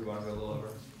 4:15. So if we want to go a little over.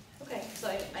 Okay, so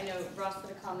I know Ross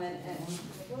put a comment and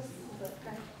Nicholas, is that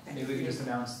correct? Okay. Maybe we can just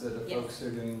announce that the Yes. folks who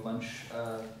are doing lunch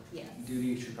Yes.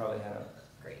 duty should probably head up.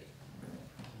 Great.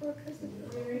 Or 'cause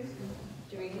of the-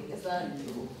 Do we, is that,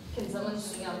 can someone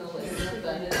see on the list of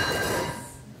the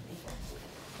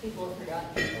people have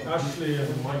forgotten? Ashley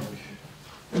and Mike.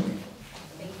 Thank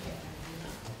you.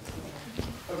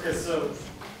 Okay, so,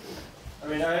 I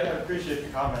mean, I appreciate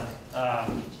the comment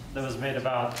that was made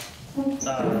about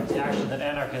the action that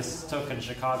anarchists took in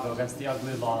Chicago against the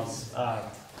ugly laws.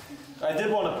 I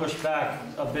did want to push back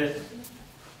a bit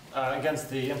against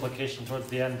the implication towards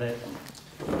the end that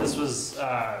this was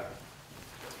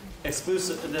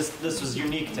exclusive, this was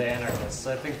unique to anarchists.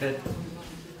 I think that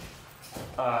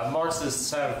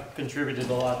Marxists have contributed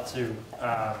a lot to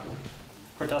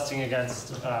protesting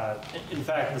against, in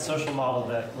fact, the social model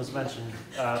that was mentioned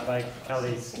by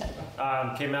Kelly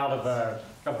came out of a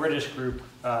British group,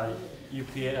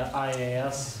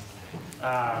 UPIAS,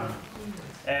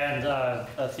 and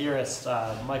a theorist,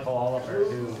 Michael Oliver,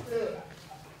 who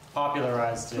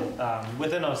popularized it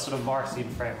within a sort of Marxian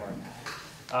framework.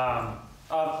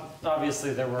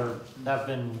 Obviously, there have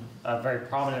been very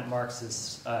prominent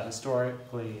Marxists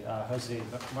historically. Jose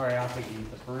Mariátegui,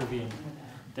 the Peruvian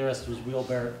theorist, was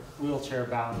wheelchair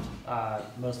bound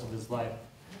most of his life.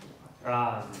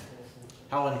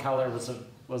 Helen Keller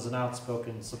was an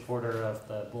outspoken supporter of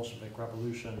the Bolshevik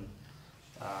Revolution.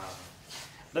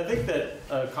 But I think that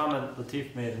a comment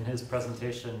Lateef made in his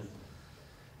presentation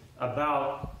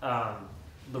about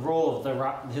the role of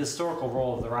the historical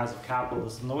role of the rise of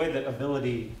capitalism, the way that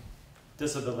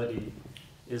disability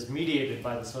is mediated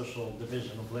by the social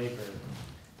division of labor,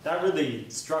 that really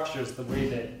structures the way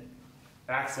that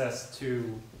access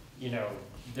to,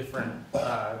 different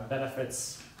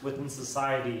benefits within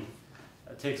society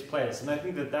takes place. And I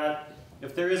think that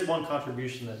if there is one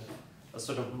contribution that a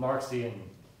sort of Marxian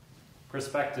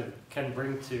perspective can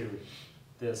bring to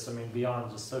this, I mean,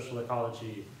 beyond just social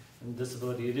ecology and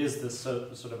disability, it is this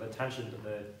sort of attention to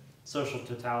the social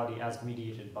totality as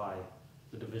mediated by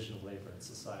the division of labor in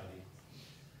society.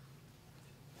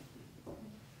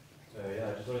 Yeah,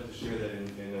 I just wanted to share that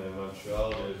in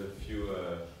Montreal, there's a few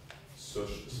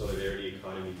solidarity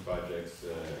economy projects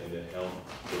in the health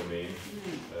domain,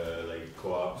 like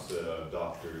co-ops of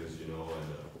doctors, and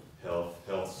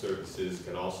health services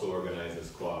can also organize as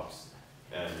co-ops,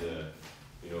 and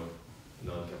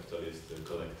non-capitalist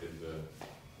collective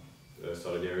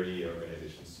solidarity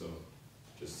organizations. So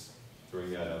just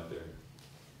throwing that out there.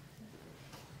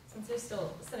 Since they're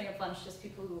still setting up lunch, just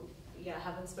people who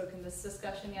haven't spoken this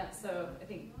discussion yet. So I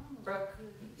think Brooke,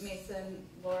 Mason,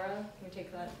 Laura, can we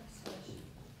take that?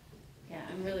 Yeah,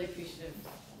 I'm really appreciative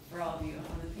for all of you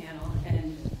on the panel.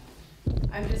 And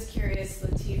I'm just curious,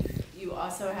 Lateef, you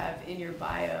also have in your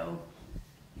bio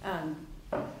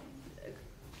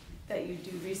that you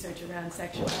do research around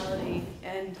sexuality.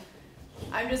 And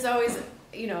I'm just always,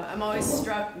 I'm always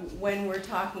struck when we're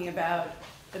talking about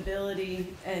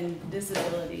ability and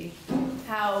disability,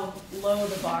 how low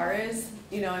the bar is.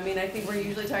 I think we're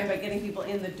usually talking about getting people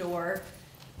in the door,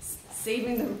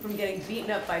 saving them from getting beaten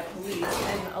up by police,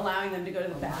 and allowing them to go to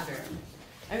the bathroom.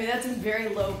 I mean, that's a very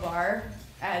low bar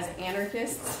as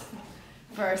anarchists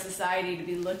for our society to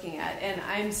be looking at. And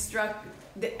I'm struck,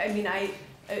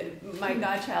 my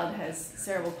godchild has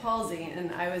cerebral palsy,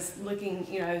 and I was looking,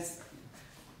 I was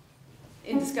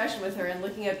in discussion with her and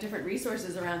looking at different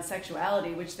resources around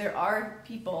sexuality, which there are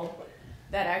people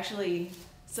that actually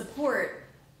support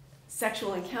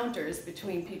sexual encounters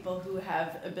between people who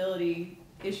have ability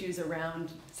issues around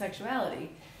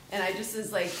sexuality. And I just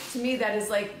is like, to me, that is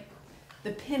like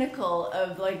the pinnacle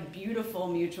of like beautiful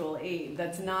mutual aid.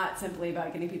 That's not simply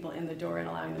about getting people in the door and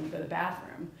allowing them to go to the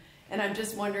bathroom. And I'm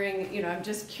just wondering, I'm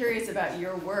just curious about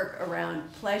your work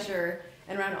around pleasure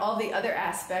and around all the other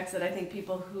aspects that I think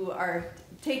people who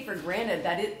take for granted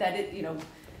that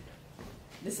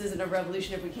this isn't a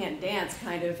revolution if we can't dance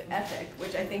kind of ethic,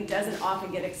 which I think doesn't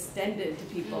often get extended to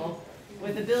people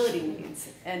with ability needs,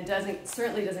 and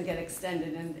certainly doesn't get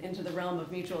extended into the realm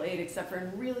of mutual aid except for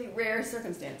in really rare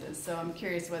circumstances. So I'm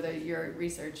curious whether your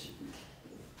research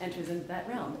enters into that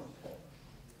realm.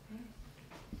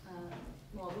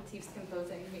 Well, Lateef's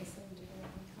composing. Mason, do you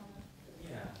want to comment?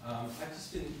 Yeah, I've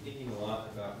just been thinking a lot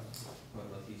about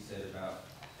what Lateef said about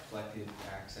collective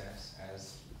access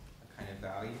as a kind of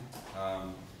value.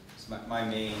 So my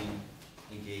main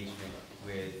engagement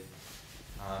with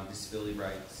disability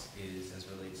rights is as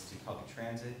relates to public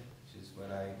transit, which is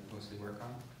what I mostly work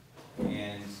on.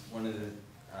 And one of the,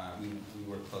 we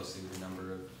work closely with a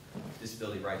number of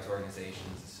disability rights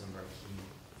organizations, some of our key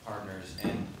partners,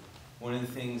 and one of the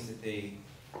things that they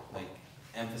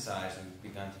emphasize and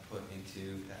we've begun to put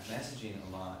into that messaging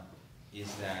a lot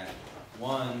is that,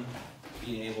 one,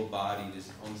 being able-bodied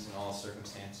is almost in all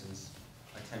circumstances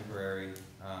a temporary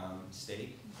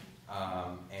state,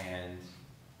 and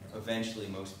eventually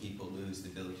most people lose the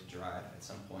ability to drive at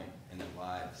some point in their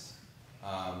lives.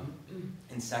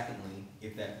 And secondly,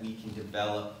 if that we can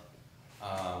develop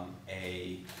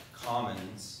a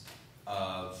commons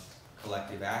of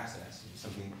collective access,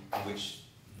 something in which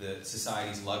the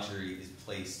society's luxury is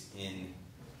placed in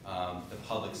the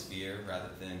public sphere rather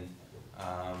than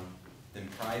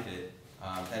private,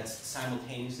 that's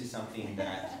simultaneously something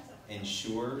that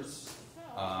ensures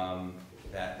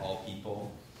that all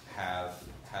people have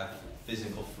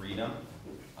physical freedom,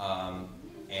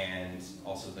 and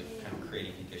also the kind of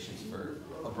creating conditions for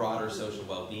a broader social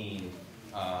well-being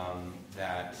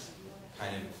that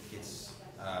kind of gets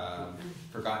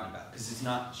forgotten about, because it's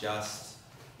not just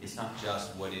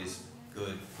what is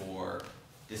good for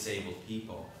disabled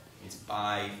people. It's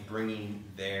by bringing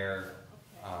their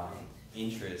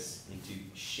interests into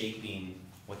shaping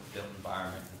what the built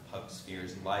environment and public sphere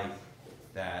is like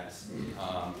that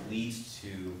leads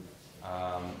to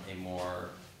a more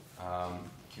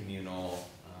communal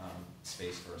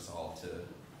space for us all to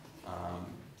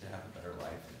have a better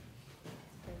life.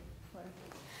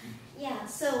 Yeah,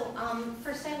 so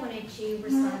first I wanted to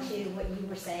respond to what you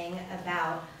were saying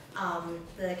about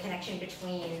the connection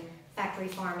between factory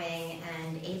farming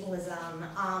and ableism.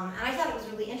 And I thought it was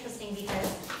really interesting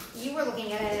because you were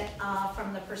looking at it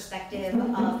from the perspective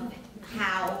of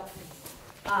how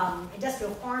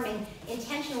industrial farming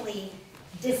intentionally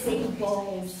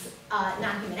disables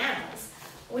non-human animals,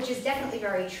 which is definitely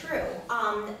very true.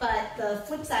 But the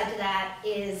flip side to that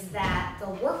is that the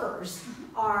workers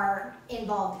are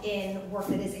involved in work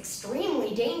that is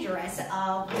extremely dangerous,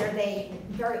 where they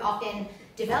very often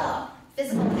develop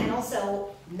physical and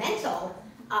also mental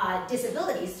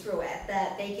disabilities through it,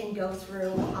 that they can go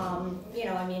through, you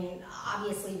know, I mean,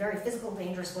 obviously very physical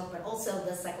dangerous work, but also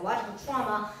the psychological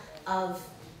trauma of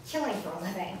killing for a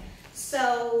living.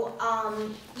 So,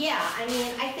 yeah, I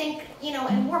mean, I think, you know,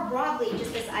 and more broadly,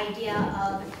 just this idea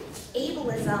of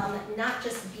ableism not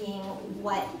just being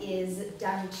what is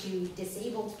done to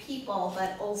disabled people,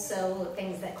 but also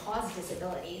things that cause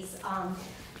disabilities.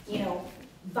 You know,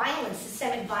 violence,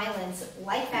 systemic violence,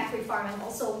 like factory farming,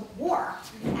 also war,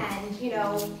 and, you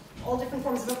know, all different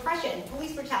forms of oppression,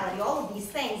 police brutality, all of these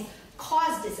things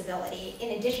cause disability,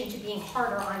 in addition to being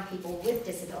harder on people with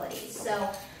disabilities. So,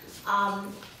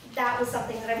 that was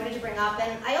something that I wanted to bring up.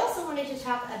 And I also wanted to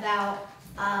talk about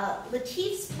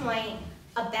Lateef's point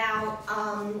about,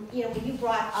 you know, when you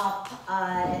brought up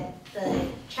the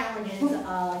challenges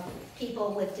of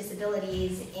people with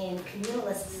disabilities in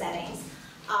communalist settings.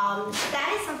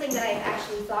 That is something that I've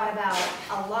actually thought about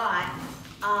a lot.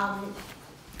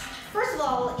 First of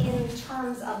all, in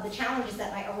terms of the challenges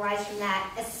that might arise from that,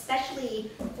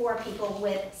 especially for people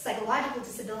with psychological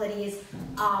disabilities,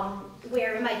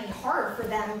 where it might be hard for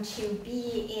them to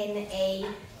be in a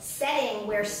setting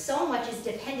where so much is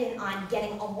dependent on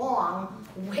getting along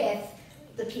with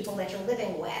the people that you're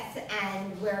living with,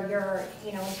 and where your,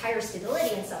 you know, entire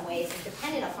stability in some ways is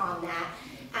dependent upon that.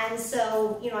 And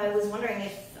so, you know, I was wondering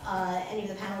if any of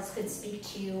the panelists could speak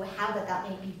to how that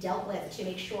may be dealt with to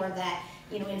make sure that,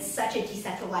 you know, in such a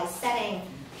decentralized setting,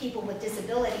 people with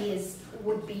disabilities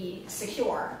would be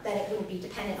secure, that it wouldn't be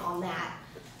dependent on that.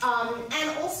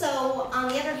 And also, on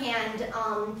the other hand,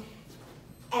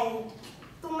 and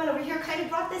the woman over here kind of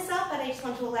brought this up, but I just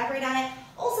want to elaborate on it,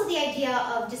 also the idea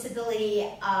of disability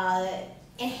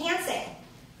enhancing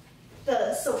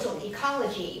the social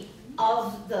ecology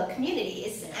of the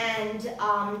communities. And,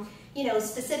 you know,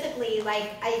 specifically,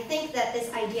 like, I think that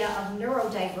this idea of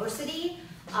neurodiversity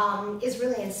is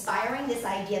really inspiring, this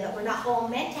idea that we're not all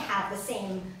meant to have the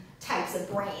same types of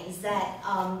brains, that,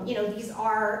 you know, these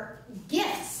are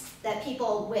gifts that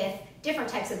people with different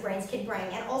types of brains can bring.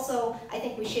 And also, I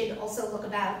think we should also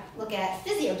look at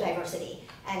physiodiversity,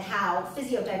 and how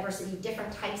physiodiversity,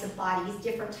 different types of bodies,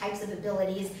 different types of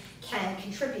abilities can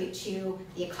contribute to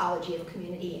the ecology of a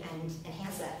community and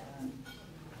enhance it.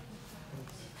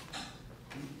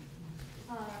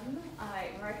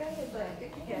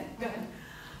 Yeah, go ahead.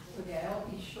 Okay, I'll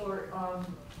be short.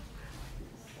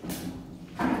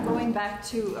 Going back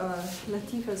to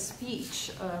Lateef's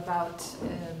speech about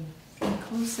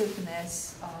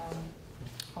inclusiveness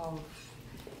of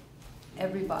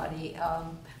everybody,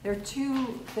 there are two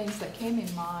things that came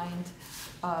in mind.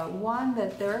 One,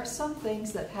 that there are some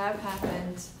things that have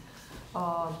happened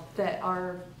that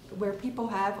are where people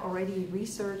have already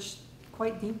researched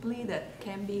quite deeply that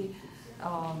can be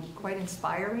quite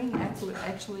inspiring.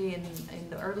 Actually in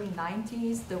the early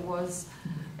 90s, there was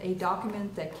a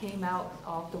document that came out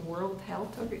of the World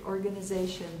Health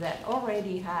Organization that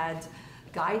already had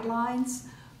guidelines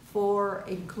for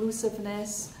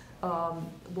inclusiveness,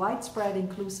 widespread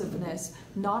inclusiveness,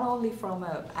 not only from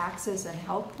an access and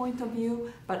health point of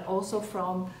view, but also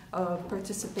from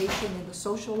participation in the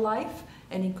social life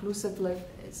and inclusive life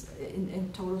in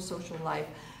total social life.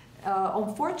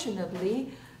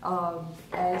 Unfortunately,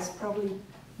 as probably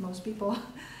most people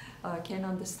can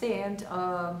understand,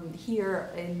 here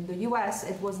in the US,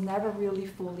 it was never really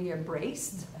fully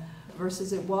embraced,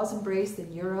 versus it was embraced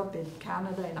in Europe, in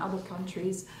Canada, and other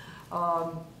countries,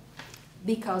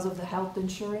 because of the health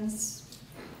insurance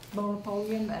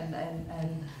monopoly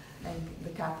and the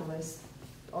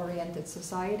capitalist-oriented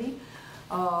society.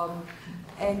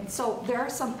 And so there are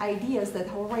some ideas that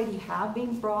already have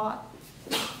been brought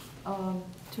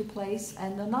to place.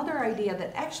 And another idea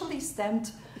that actually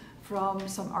stemmed from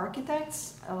some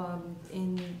architects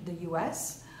in the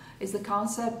US is the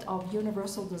concept of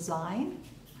universal design,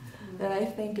 that I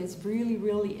think is really,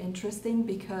 really interesting,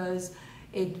 because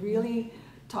it really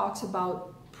talks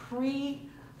about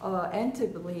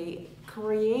preemptively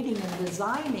creating and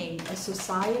designing a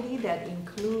society that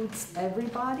includes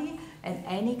everybody and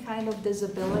any kind of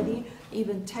disability,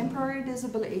 even temporary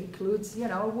disability. Includes, you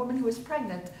know, a woman who is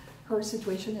pregnant, her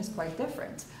situation is quite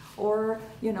different, or,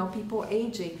 you know, people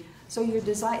aging. So your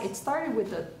design, it started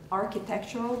with the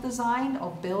architectural design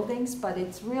of buildings, but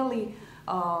it's really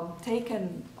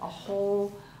taken a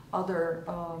whole other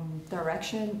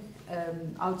direction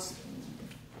out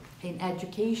in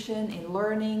education, in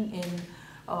learning, in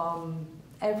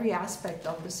every aspect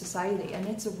of the society. And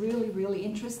it's a really, really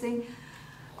interesting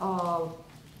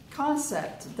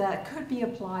concept that could be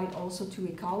applied also to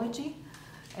ecology,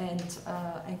 and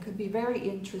could be very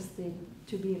interesting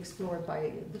to be explored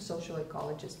by the social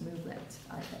ecologist movement,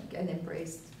 I think, and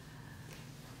embraced.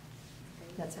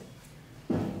 That's it.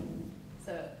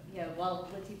 So yeah, while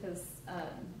Lateef is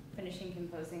finishing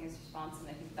composing his response, and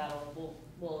I think that'll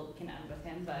we'll can end with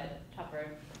him, but Topper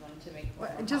wanted to make one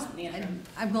more comment in the interim.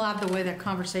 I'm glad the way that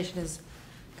conversation is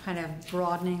kind of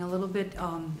broadening a little bit.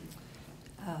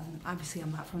 Obviously,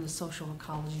 I'm not from the social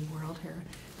ecology world here,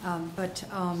 but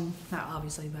not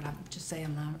obviously, but I'm just saying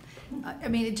I'm not. I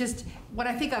mean, it just, when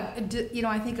I think of, you know,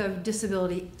 I think of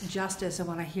disability justice, and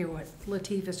when I hear what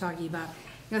Lateef is talking about,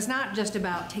 you know, it's not just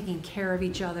about taking care of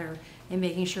each other and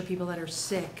making sure people that are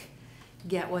sick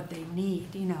get what they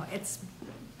need. You know, it's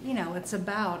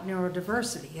about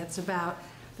neurodiversity. It's about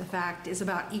the fact, it's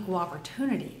about equal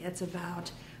opportunity. It's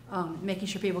about making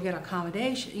sure people get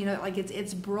accommodation. You know, like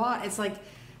it's broad. It's like,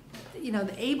 you know,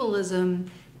 the ableism,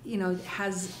 you know,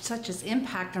 has such an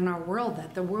impact on our world,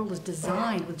 that the world is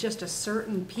designed with just a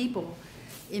certain people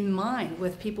in mind,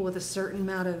 with people with a certain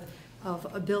amount of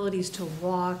abilities to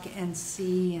walk and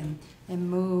see and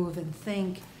move and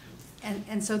think.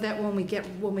 And so that when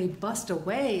we bust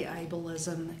away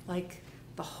ableism, like,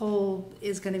 the whole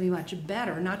is going to be much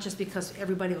better, not just because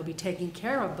everybody will be taken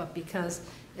care of, but because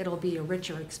it'll be a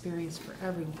richer experience for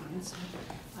everyone. So,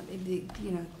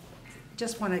 you know,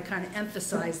 just want to kind of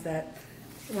emphasize that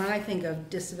when I think of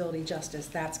disability justice,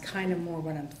 that's kind of more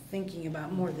what I'm thinking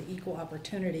about, more the equal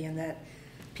opportunity, and that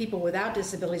people without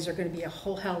disabilities are going to be a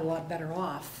whole hell of a lot better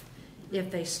off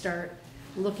if they start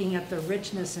looking at the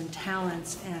richness and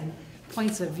talents and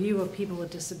points of view of people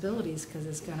with disabilities, because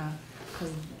it's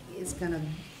going to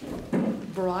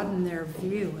broaden their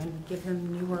view and give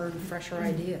them newer and fresher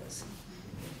ideas.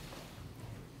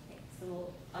 Okay, so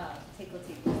we'll take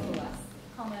Lateef for the last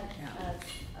comment as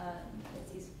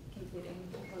he's concluding,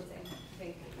 closing. I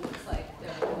think it looks like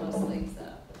they're mostly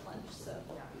lunch, so.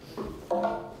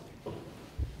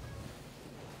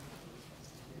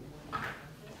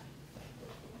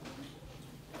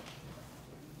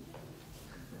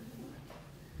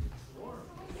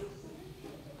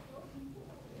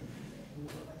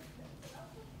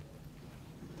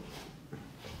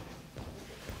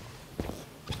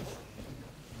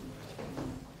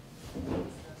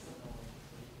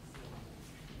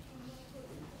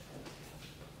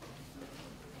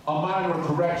 A minor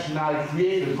correction, I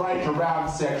created right around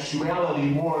sexuality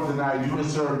more than I do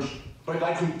research, but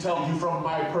I could tell you from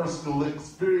my personal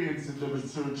experience in the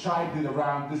research I did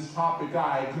around this topic,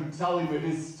 I could tell you it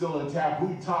is still a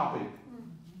taboo topic.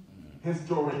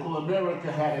 Historical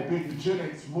America had a big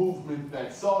eugenics movement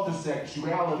that saw the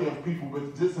sexuality of people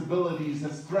with disabilities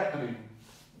as threatening.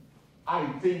 I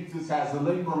think this has a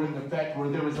lingering effect where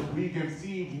there is a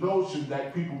preconceived notion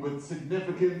that people with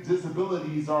significant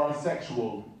disabilities are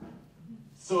sexual,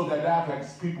 so that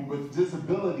affects people with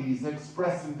disabilities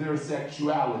expressing their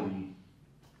sexuality.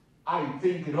 I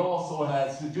think it also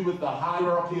has to do with the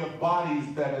hierarchy of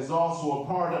bodies that is also a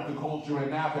part of the culture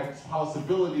and affects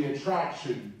possibility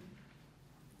attraction.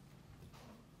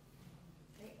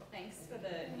 Great, thanks for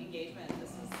the engagement.